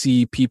hard to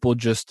see people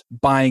just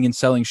buying and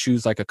selling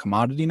shoes like a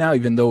commodity now,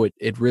 even though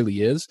it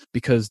really is,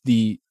 because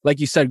like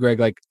you said, Greg,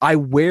 like I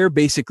wear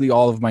basically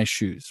all of my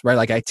shoes, right?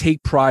 Like I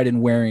take pride in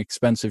wearing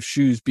expensive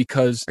shoes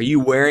because. Are you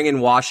wearing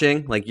and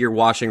washing? Like you're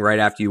washing right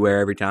after you wear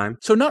every time?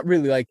 So not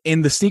really. Like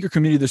in the sneaker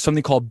community, there's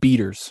something called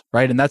beaters,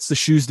 right? And that's the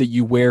shoes that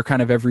you wear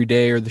kind of every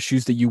day, or the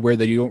shoes that you wear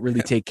that you don't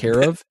really take care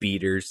of.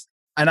 Beaters.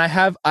 And I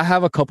have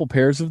a couple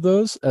pairs of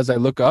those as I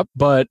look up,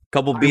 but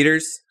Couple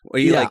beaters? Are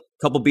you Yeah. like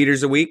couple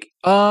beaters a week?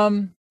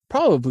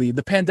 probably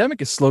the pandemic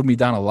has slowed me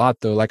down a lot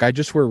though. Like I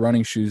just wear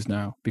running shoes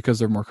now because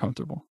they're more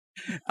comfortable.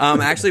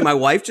 Actually, my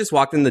wife just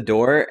walked in the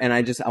door, and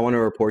I want to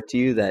report to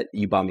you that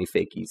you bought me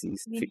fake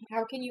Yeezys. I mean,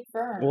 how can you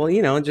confirm?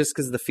 Well, just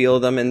because the feel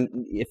of them, and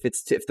if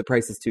the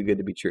price is too good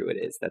to be true, it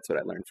is. That's what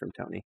I learned from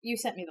Tony. You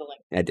sent me the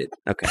link. I did.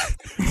 Okay.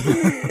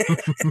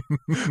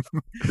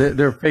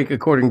 They're fake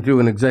according to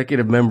an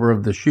executive member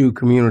of the shoe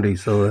community,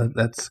 so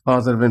that's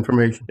positive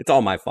information. It's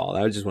all my fault.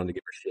 I just wanted to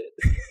give her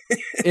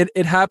shit.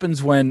 It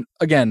happens when,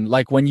 again,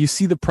 like when you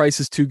see the price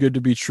is too good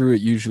to be true,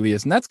 it usually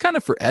is. And that's kind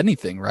of for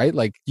anything, right?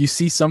 Like you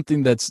see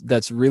something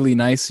that's really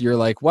nice. You're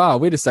like, wow,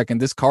 wait a second.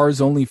 This car is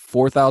only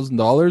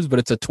 $4,000, but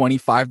it's a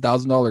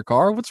 $25,000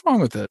 car. What's wrong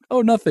with it?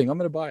 Oh, nothing. I'm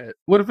going to buy it.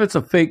 What if it's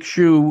a fake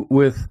shoe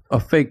with a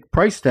fake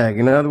price tag?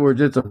 In other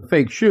words, it's a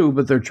fake shoe,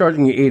 but they're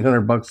charging you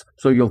 $800,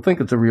 so you'll think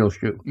it's a real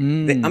shoe.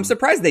 I'm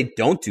surprised they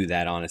don't do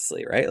that,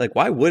 honestly, right? Like,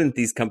 why wouldn't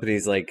these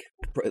companies like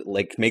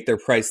make their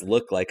price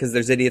look like? Because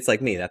there's idiots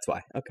like me. That's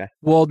why. Okay.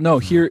 Well, no,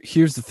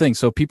 here's the thing.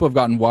 So people have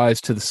gotten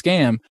wise to the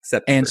scam.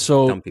 Except And for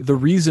so dumb people. the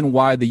reason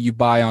why that you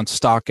buy on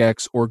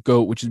StockX or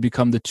GOAT, which has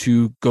become the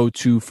two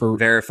go-to for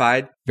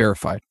Verified.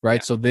 verified,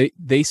 right? Yeah. So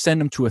they send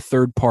them to a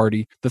third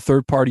party. The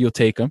third party will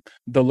take them.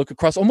 They'll look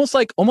across almost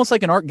like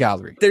an art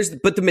gallery.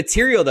 But the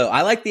material though,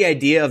 I like the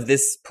idea of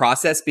this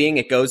process being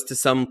it goes to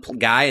some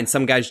guy, and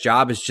some guy's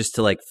job is just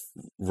to like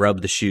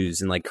rub the shoes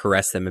and like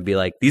caress them and be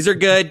like, these are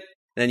good.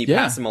 And then you Yeah.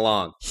 pass them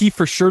along. He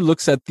for sure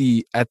looks at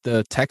the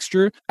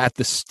texture, at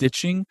the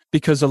stitching,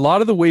 because a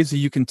lot of the ways that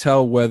you can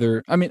tell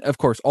whether, I mean, of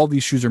course, all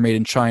these shoes are made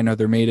in China.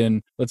 They're made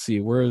in, let's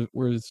see,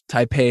 where's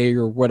Taipei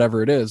or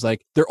whatever it is.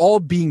 Like they're all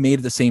being made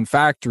at the same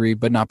factory,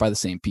 but not by the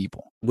same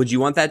people. Would you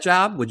want that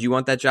job? Would you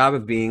want that job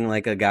of being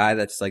like a guy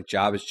that's like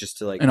job is just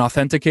to like An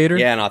authenticator?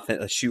 yeah,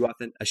 a shoe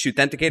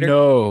authenticator?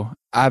 No,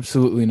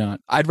 absolutely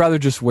not. I'd rather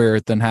just wear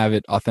it than have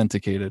it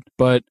authenticated.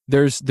 But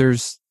there's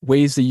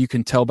ways that you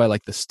can tell by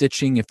like the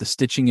stitching, if the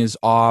stitching is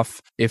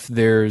off, if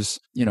there's,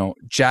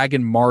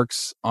 jagged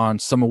marks on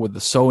some of what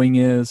the sewing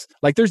is.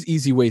 Like there's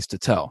easy ways to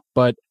tell.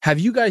 But have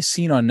you guys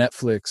seen on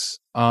Netflix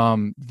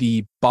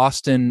the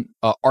Boston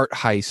art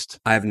heist?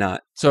 I have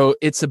not. So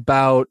it's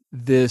about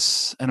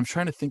this, and I'm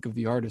trying to think of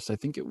the artist. I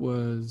think it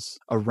was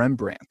a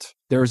Rembrandt.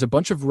 There was a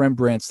bunch of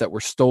Rembrandts that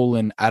were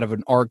stolen out of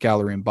an art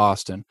gallery in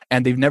Boston,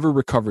 and they've never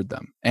recovered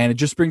them. And it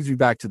just brings me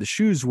back to the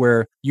shoes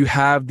where you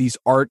have these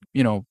art,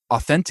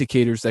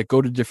 authenticators that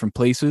go to different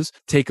places,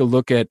 take a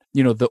look at,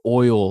 the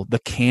oil, the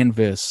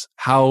canvas,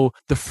 how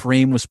the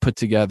frame was put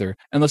together.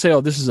 And they'll say,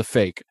 oh, this is a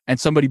fake. And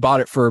somebody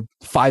bought it for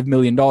 $5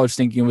 million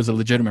thinking it was a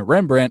legitimate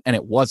Rembrandt, and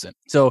it wasn't.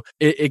 So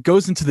it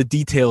goes into the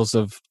details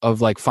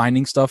of like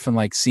finding stuff and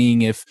like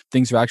seeing if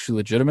things are actually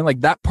legitimate. Like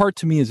that part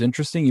to me is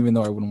interesting, even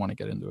though I wouldn't want to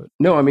get into it.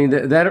 No, I mean,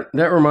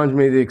 that reminds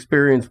me of the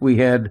experience we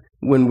had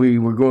when we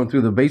were going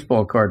through the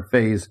baseball card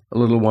phase a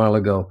little while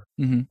ago.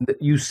 Mm-hmm.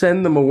 You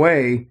send them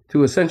away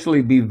to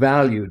essentially be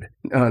valued,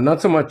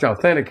 not so much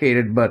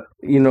authenticated, but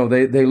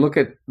they look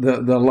at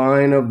the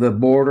line of the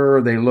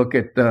border, they look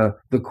at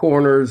the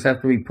corners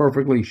have to be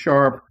perfectly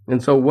sharp,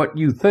 and so what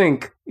you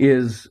think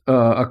is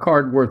a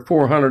card worth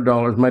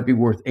 $400 might be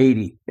worth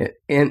 $80,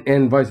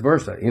 and vice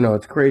versa.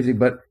 It's crazy,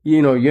 but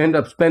you end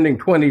up spending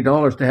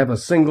 $20 to have a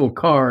single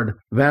card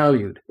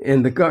valued,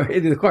 and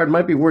the card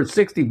might be worth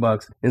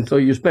 $60, and so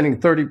you're spending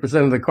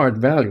 30% of the card's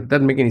value. It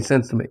doesn't make any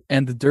sense to me.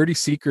 And the dirty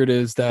secret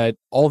is that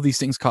all these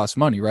things cost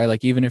money, right?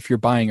 Like even if you're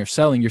buying or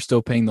selling, you're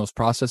still paying those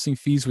processing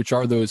fees, which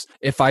are those.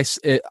 If I'm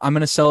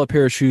going to sell a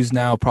pair of shoes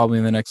now, probably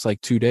in the next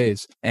like 2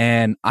 days,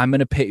 and I'm going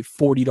to pay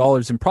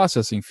 $40 in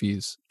processing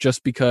fees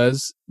just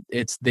because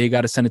they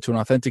got to send it to an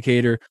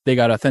authenticator, they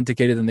got to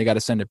authenticate it, and they got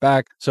to send it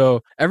back.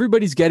 So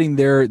everybody's getting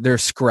their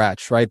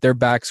scratch, right? Their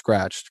back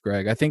scratched,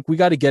 Greg. I think we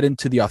got to get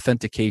into the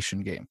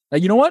authentication game.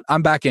 Like, you know what?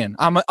 I'm back in.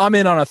 I'm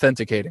in on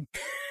authenticating.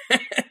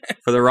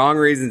 For the wrong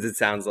reasons, it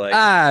sounds like.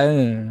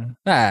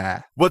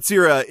 What's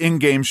your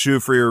in-game shoe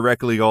for your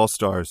Rec League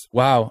All-Stars?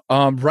 Wow.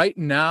 Right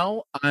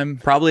now, I'm...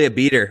 Probably a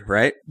beater,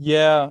 right?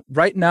 Yeah.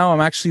 Right now,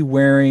 I'm actually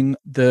wearing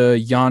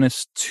the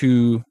Giannis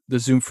 2, the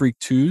Zoom Freak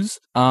 2s.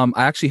 I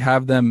actually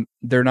have them.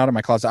 They're not in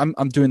my closet.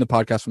 I'm doing the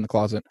podcast from the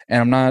closet,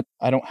 and I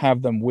don't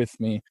have them with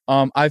me.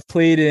 I've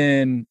played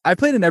in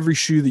every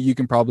shoe that you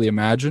can probably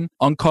imagine,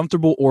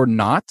 uncomfortable or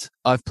not.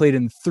 I've played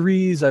in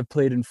 3s, I've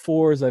played in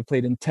 4s, I've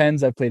played in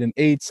 10s, I've played in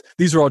 8s.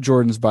 These are all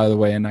Jordans, by the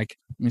way, and let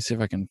me see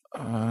if I can,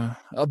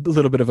 a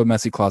little bit of a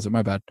messy closet,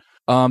 my bad.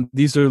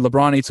 These are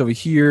LeBron 8s over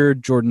here,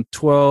 Jordan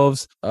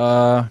 12s.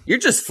 You're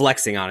just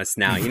flexing on us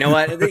now. You know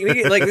what?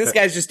 Like this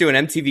guy's just doing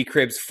MTV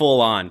Cribs full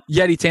on.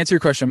 Yeti, to answer your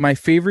question, my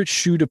favorite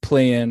shoe to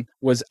play in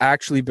was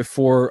actually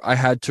before I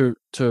had to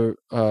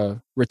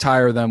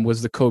retire them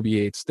was the Kobe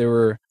 8s. They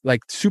were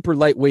like super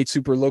lightweight,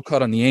 super low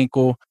cut on the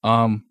ankle,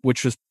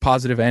 which was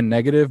positive and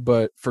negative.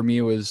 But for me,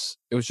 it was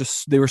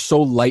just, they were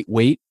so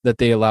lightweight that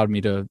they allowed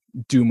me to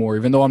do more,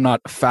 even though I'm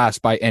not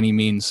fast by any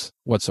means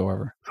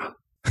whatsoever.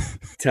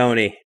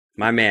 Tony,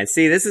 my man.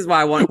 See, this is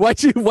why I want.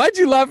 Why'd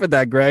you laugh at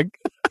that, Greg?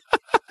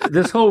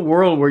 This whole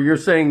world where you're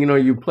saying,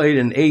 you played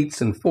in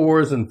 8s and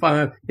 4s and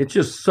 5s, it's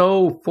just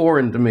so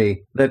foreign to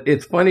me that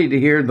it's funny to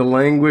hear the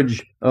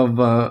language of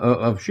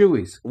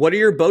shoeies. What are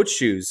your boat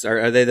shoes?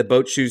 Are they the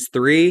boat shoes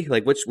 3?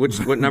 Like what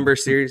number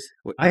series?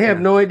 I have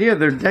no idea.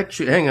 They're deck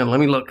shoes. Hang on, let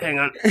me look. Hang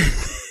on.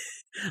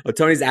 Oh,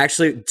 Tony's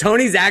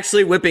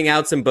actually whipping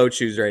out some boat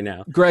shoes right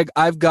now. Greg,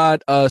 I've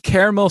got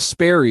caramel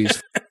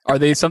Sperry's. Are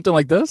they something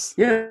like this?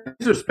 Yeah,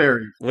 these are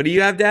Sperry's. What do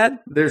you have, Dad?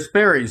 They're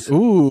Sperry's.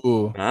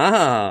 Ooh.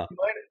 Ah.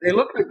 They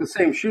look like the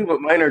same shoe,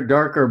 but mine are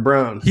darker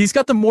brown. He's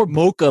got the more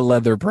mocha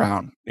leather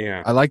brown.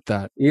 Yeah. I like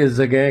that. He is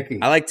Zagaki.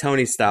 I like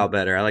Tony's style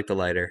better. I like the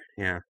lighter.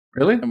 Yeah.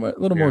 Really? A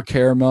little more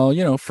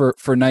caramel,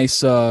 for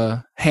nice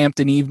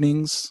Hampton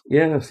evenings.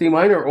 Yeah, see,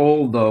 mine are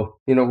old, though.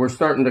 We're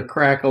starting to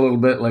crack a little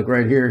bit, like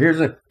right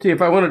here. See,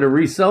 if I wanted to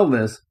resell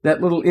this, that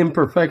little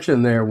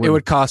imperfection there it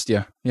would cost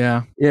you.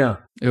 Yeah. Yeah.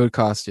 It would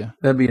cost you.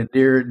 That'd be a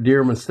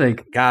dear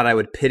mistake. God, I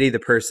would pity the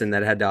person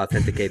that had to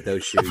authenticate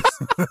those shoes.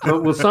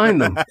 But we'll sign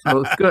them,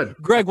 so it's good.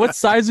 Greg, what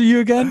size are you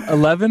again?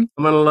 11?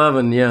 I'm an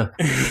 11, yeah.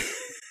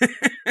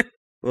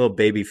 Little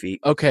baby feet.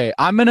 Okay,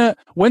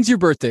 when's your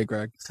birthday,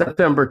 Greg?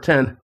 September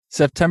 10th.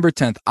 September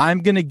 10th.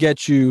 I'm going to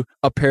get you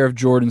a pair of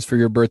Jordans for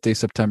your birthday,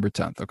 September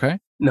 10th, okay?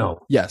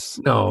 No. Yes.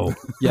 No.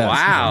 Yes.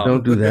 Wow.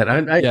 Don't do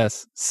that.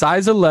 Yes.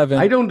 Size 11.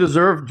 I don't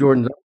deserve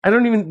Jordans. I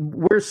don't even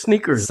wear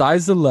sneakers.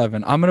 Size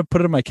 11. I'm going to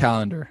put it in my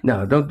calendar.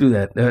 No, don't do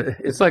that.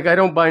 It's like I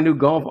don't buy new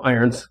golf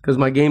irons because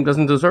my game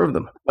doesn't deserve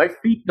them. My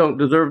feet don't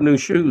deserve new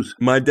shoes.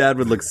 My dad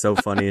would look so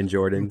funny in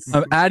Jordans.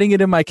 I'm adding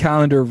it in my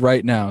calendar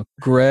right now.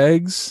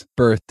 Greg's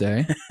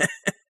birthday.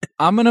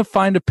 I'm going to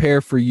find a pair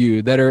for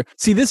you that are,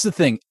 see, this is the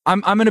thing.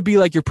 I'm going to be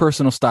like your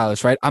personal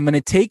stylist, right? I'm going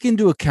to take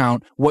into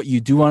account what you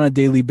do on a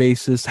daily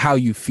basis, how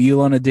you feel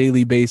on a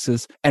daily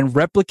basis, and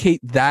replicate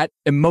that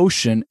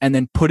emotion and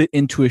then put it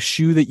into a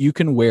shoe that you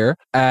can wear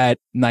at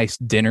nice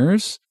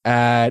dinners,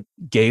 at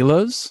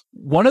galas.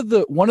 One of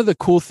the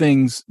cool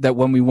things that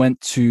when we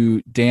went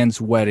to Dan's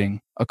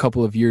wedding a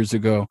couple of years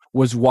ago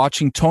was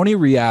watching Tony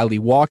Reali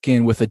walk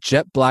in with a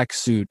jet black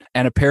suit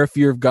and a pair of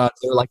Fear of God.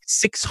 They're like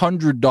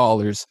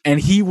 $600, and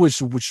he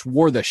which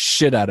wore the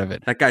shit out of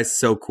it. That guy's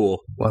so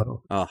cool.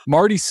 Wow.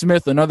 Marty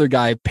Smith, another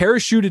guy,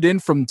 parachuted in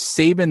from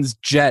Saban's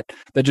jet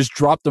that just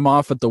dropped him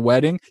off at the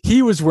wedding.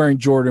 He was wearing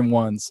Jordan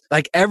 1s.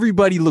 Like,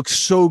 everybody looks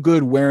so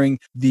good wearing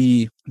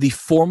the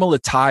formal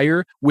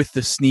attire with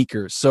the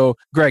sneakers. So,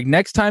 Greg,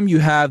 next time you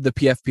have the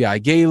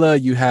PFPI Gala,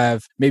 you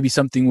have maybe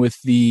something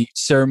with the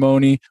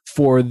ceremony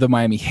for the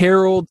Miami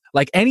Herald.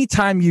 Like,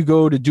 anytime you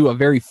go to do a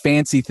very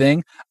fancy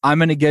thing, I'm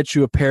going to get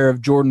you a pair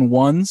of Jordan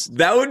 1s.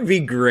 That would be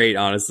great,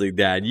 honestly,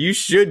 Dad. You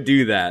should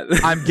do that.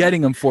 I'm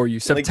getting them for you.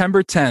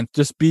 September 10th.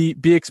 Just be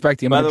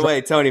expecting. By the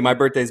way, Tony, my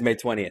birthday's May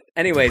 20th.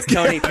 Anyways,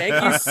 Tony,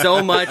 thank you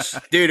so much.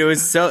 Dude, it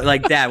was so,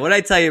 like, Dad, what did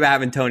I tell you about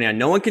having Tony on?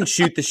 No one can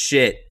shoot the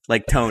shit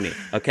like Tony,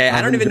 okay?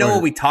 I don't even know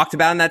what we talked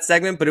about in that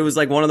segment, but it was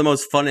like one of the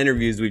most fun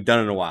interviews we've done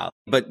in a while.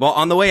 But well,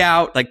 on the way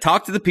out, like,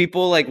 talk to the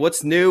people, like,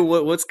 what's new,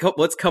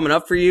 what's coming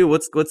up for you,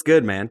 what's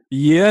good, man?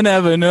 You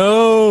never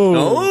know.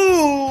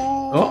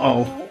 Oh,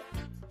 Uh-oh.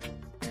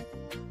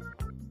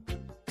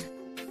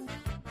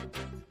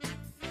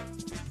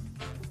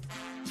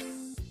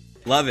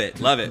 love it.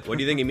 What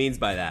do you think he means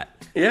by that?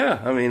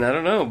 Yeah, I mean, I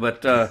don't know,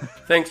 but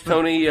thanks,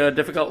 Tony.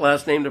 Difficult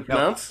last name to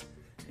pronounce,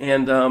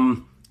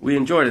 and we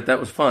enjoyed it. That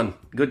was fun.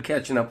 Good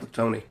catching up with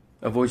Tony.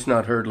 A voice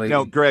not heard lately.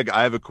 Now, Greg,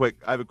 I have a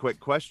quick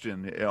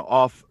question.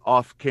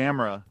 Off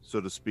camera, so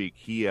to speak.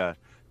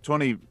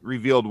 Tony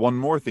revealed one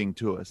more thing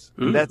to us.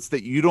 And that's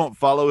that you don't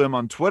follow him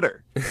on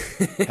Twitter.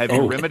 Have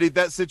you remedied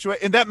that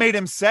situation? And that made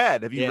him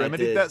sad. Have you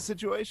remedied that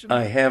situation?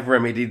 I have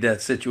remedied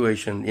that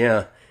situation.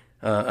 Yeah,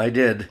 I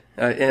did.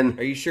 And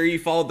Are you sure you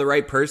followed the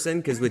right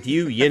person? Because with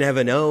you, you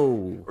never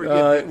know.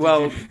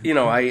 well, you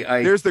know,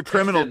 I There's the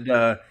criminal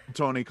texted,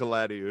 Tony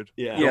Caladiud.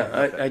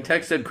 Yeah, I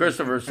texted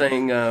Christopher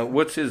saying,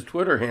 what's his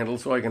Twitter handle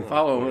so I can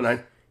follow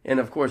him, and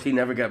of course he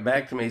never got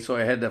back to me, so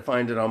I had to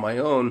find it on my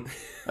own.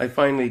 I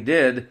finally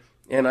did,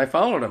 and I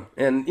followed him.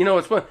 And, you know,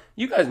 it's fun.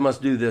 You guys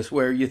must do this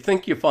where you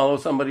think you follow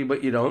somebody,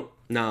 but you don't.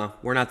 No,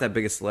 we're not that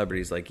big of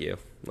celebrities like you.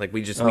 Like,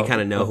 we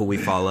kind of know who we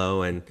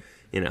follow, and,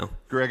 you know.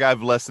 Greg, I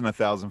have less than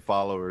 1,000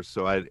 followers,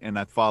 so I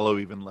follow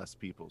even less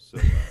people, so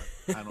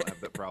I don't have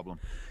that problem.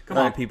 Come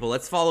on, people.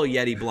 Let's follow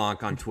Yeti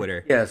Blanc on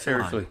Twitter. Yeah,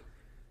 seriously.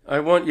 I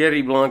want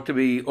Yeti Blanc to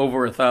be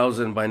over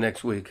 1,000 by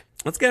next week.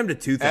 Let's get him to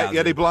 2,000.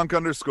 At Yeti Blanc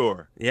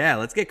 _. Yeah,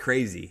 let's get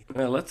crazy.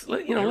 Well, let's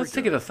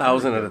take it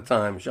 1,000 at a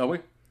time, shall we?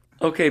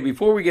 Okay,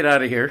 before we get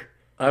out of here,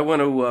 I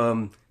want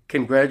to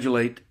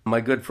congratulate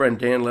my good friend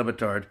Dan Le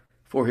Batard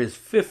for his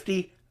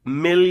 $50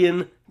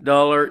 million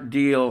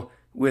deal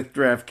with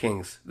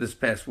DraftKings this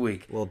past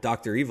week. Well,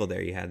 Dr. Evil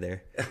there you had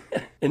there.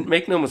 And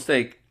make no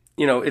mistake,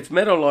 you know, it's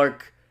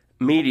Meadowlark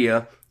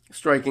Media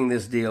striking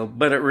this deal,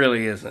 but it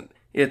really isn't.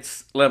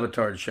 It's Le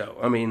Batard's show.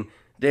 I mean,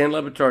 Dan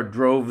Le Batard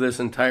drove this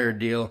entire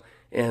deal,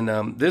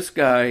 and this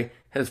guy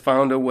has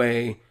found a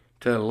way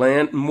to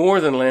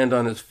more than land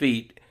on his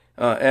feet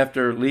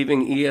after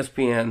leaving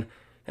ESPN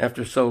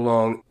after so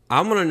long.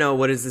 I want to know,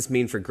 what does this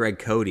mean for Greg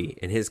Cody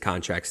and his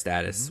contract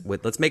status?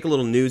 Let's make a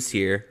little news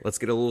here. Let's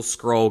get a little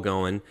scroll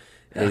going.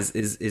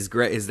 Is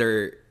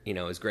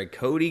Greg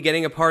Cody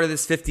getting a part of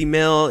this 50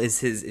 mil? Is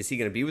he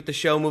going to be with the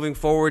show moving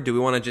forward? Do we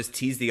want to just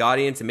tease the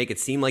audience and make it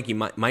seem like he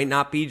might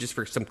not be, just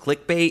for some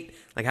clickbait?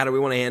 Like, how do we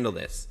want to handle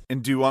this?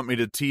 And do you want me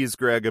to tease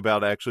Greg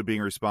about actually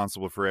being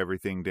responsible for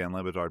everything Dan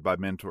Le Batard by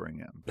mentoring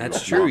him?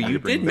 That's true. You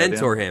did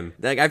mentor him.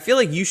 Like, I feel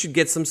like you should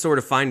get some sort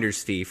of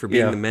finder's fee for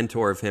being the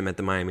mentor of him at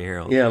the Miami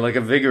Herald. Yeah, like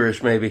a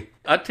Vigorish maybe.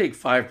 I'd take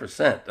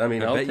 5%. I mean,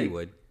 bet you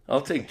would.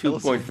 I'll take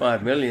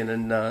 $2.5 million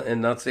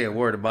and not say a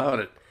word about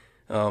it.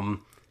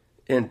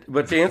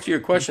 But to answer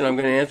your question, I'm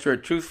going to answer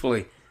it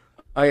truthfully.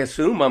 I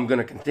assume I'm going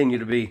to continue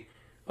to be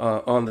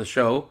on the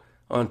show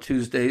on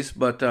Tuesdays,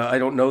 but I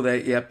don't know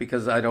that yet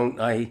because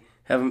I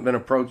haven't been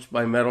approached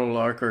by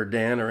Meadowlark or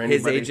Dan or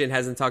anybody. His agent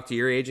hasn't talked to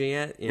your agent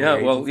yet?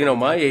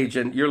 My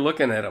agent, you're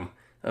looking at him.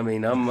 I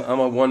mean, I'm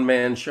a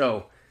one-man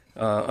show.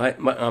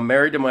 I'm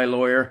married to my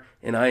lawyer,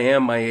 and I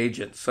am my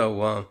agent,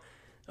 so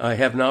I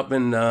have not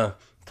been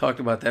talked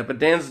about that. But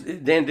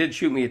Dan did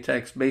shoot me a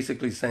text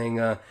basically saying,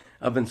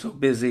 I've been so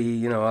busy,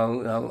 you know,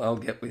 I'll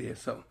get with you.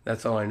 So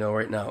that's all I know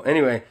right now.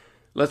 Anyway,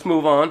 let's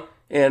move on.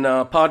 And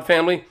Pod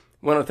family,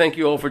 want to thank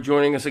you all for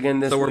joining us again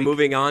this week. So we're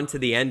moving on to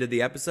the end of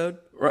the episode?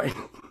 Right.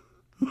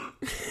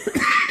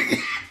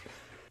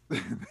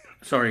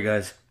 Sorry,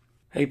 guys.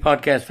 Hey,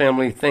 podcast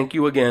family, thank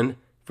you again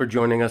for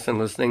joining us and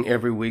listening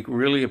every week.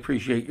 Really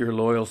appreciate your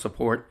loyal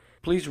support.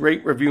 Please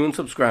rate, review, and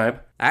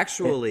subscribe.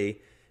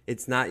 Actually,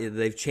 It's not,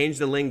 they've changed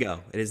the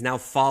lingo. It is now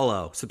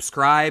follow.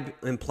 Subscribe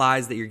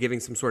implies that you're giving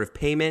some sort of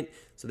payment.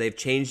 So they've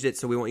changed it.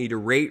 So we want you to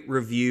rate,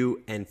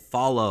 review, and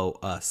follow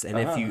us. And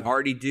if you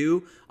already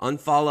do,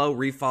 unfollow,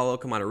 refollow.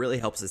 Come on, it really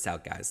helps us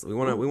out, guys. We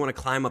want to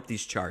climb up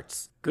these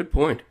charts. Good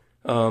point.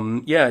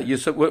 What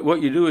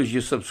you do is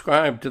you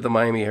subscribe to the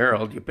Miami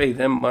Herald. You pay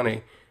them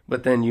money,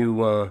 but then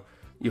you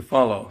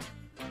follow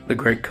the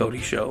Greg Cody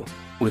Show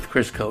with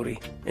Chris Cody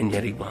and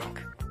Yeti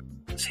Blanc.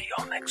 See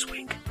y'all next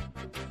week.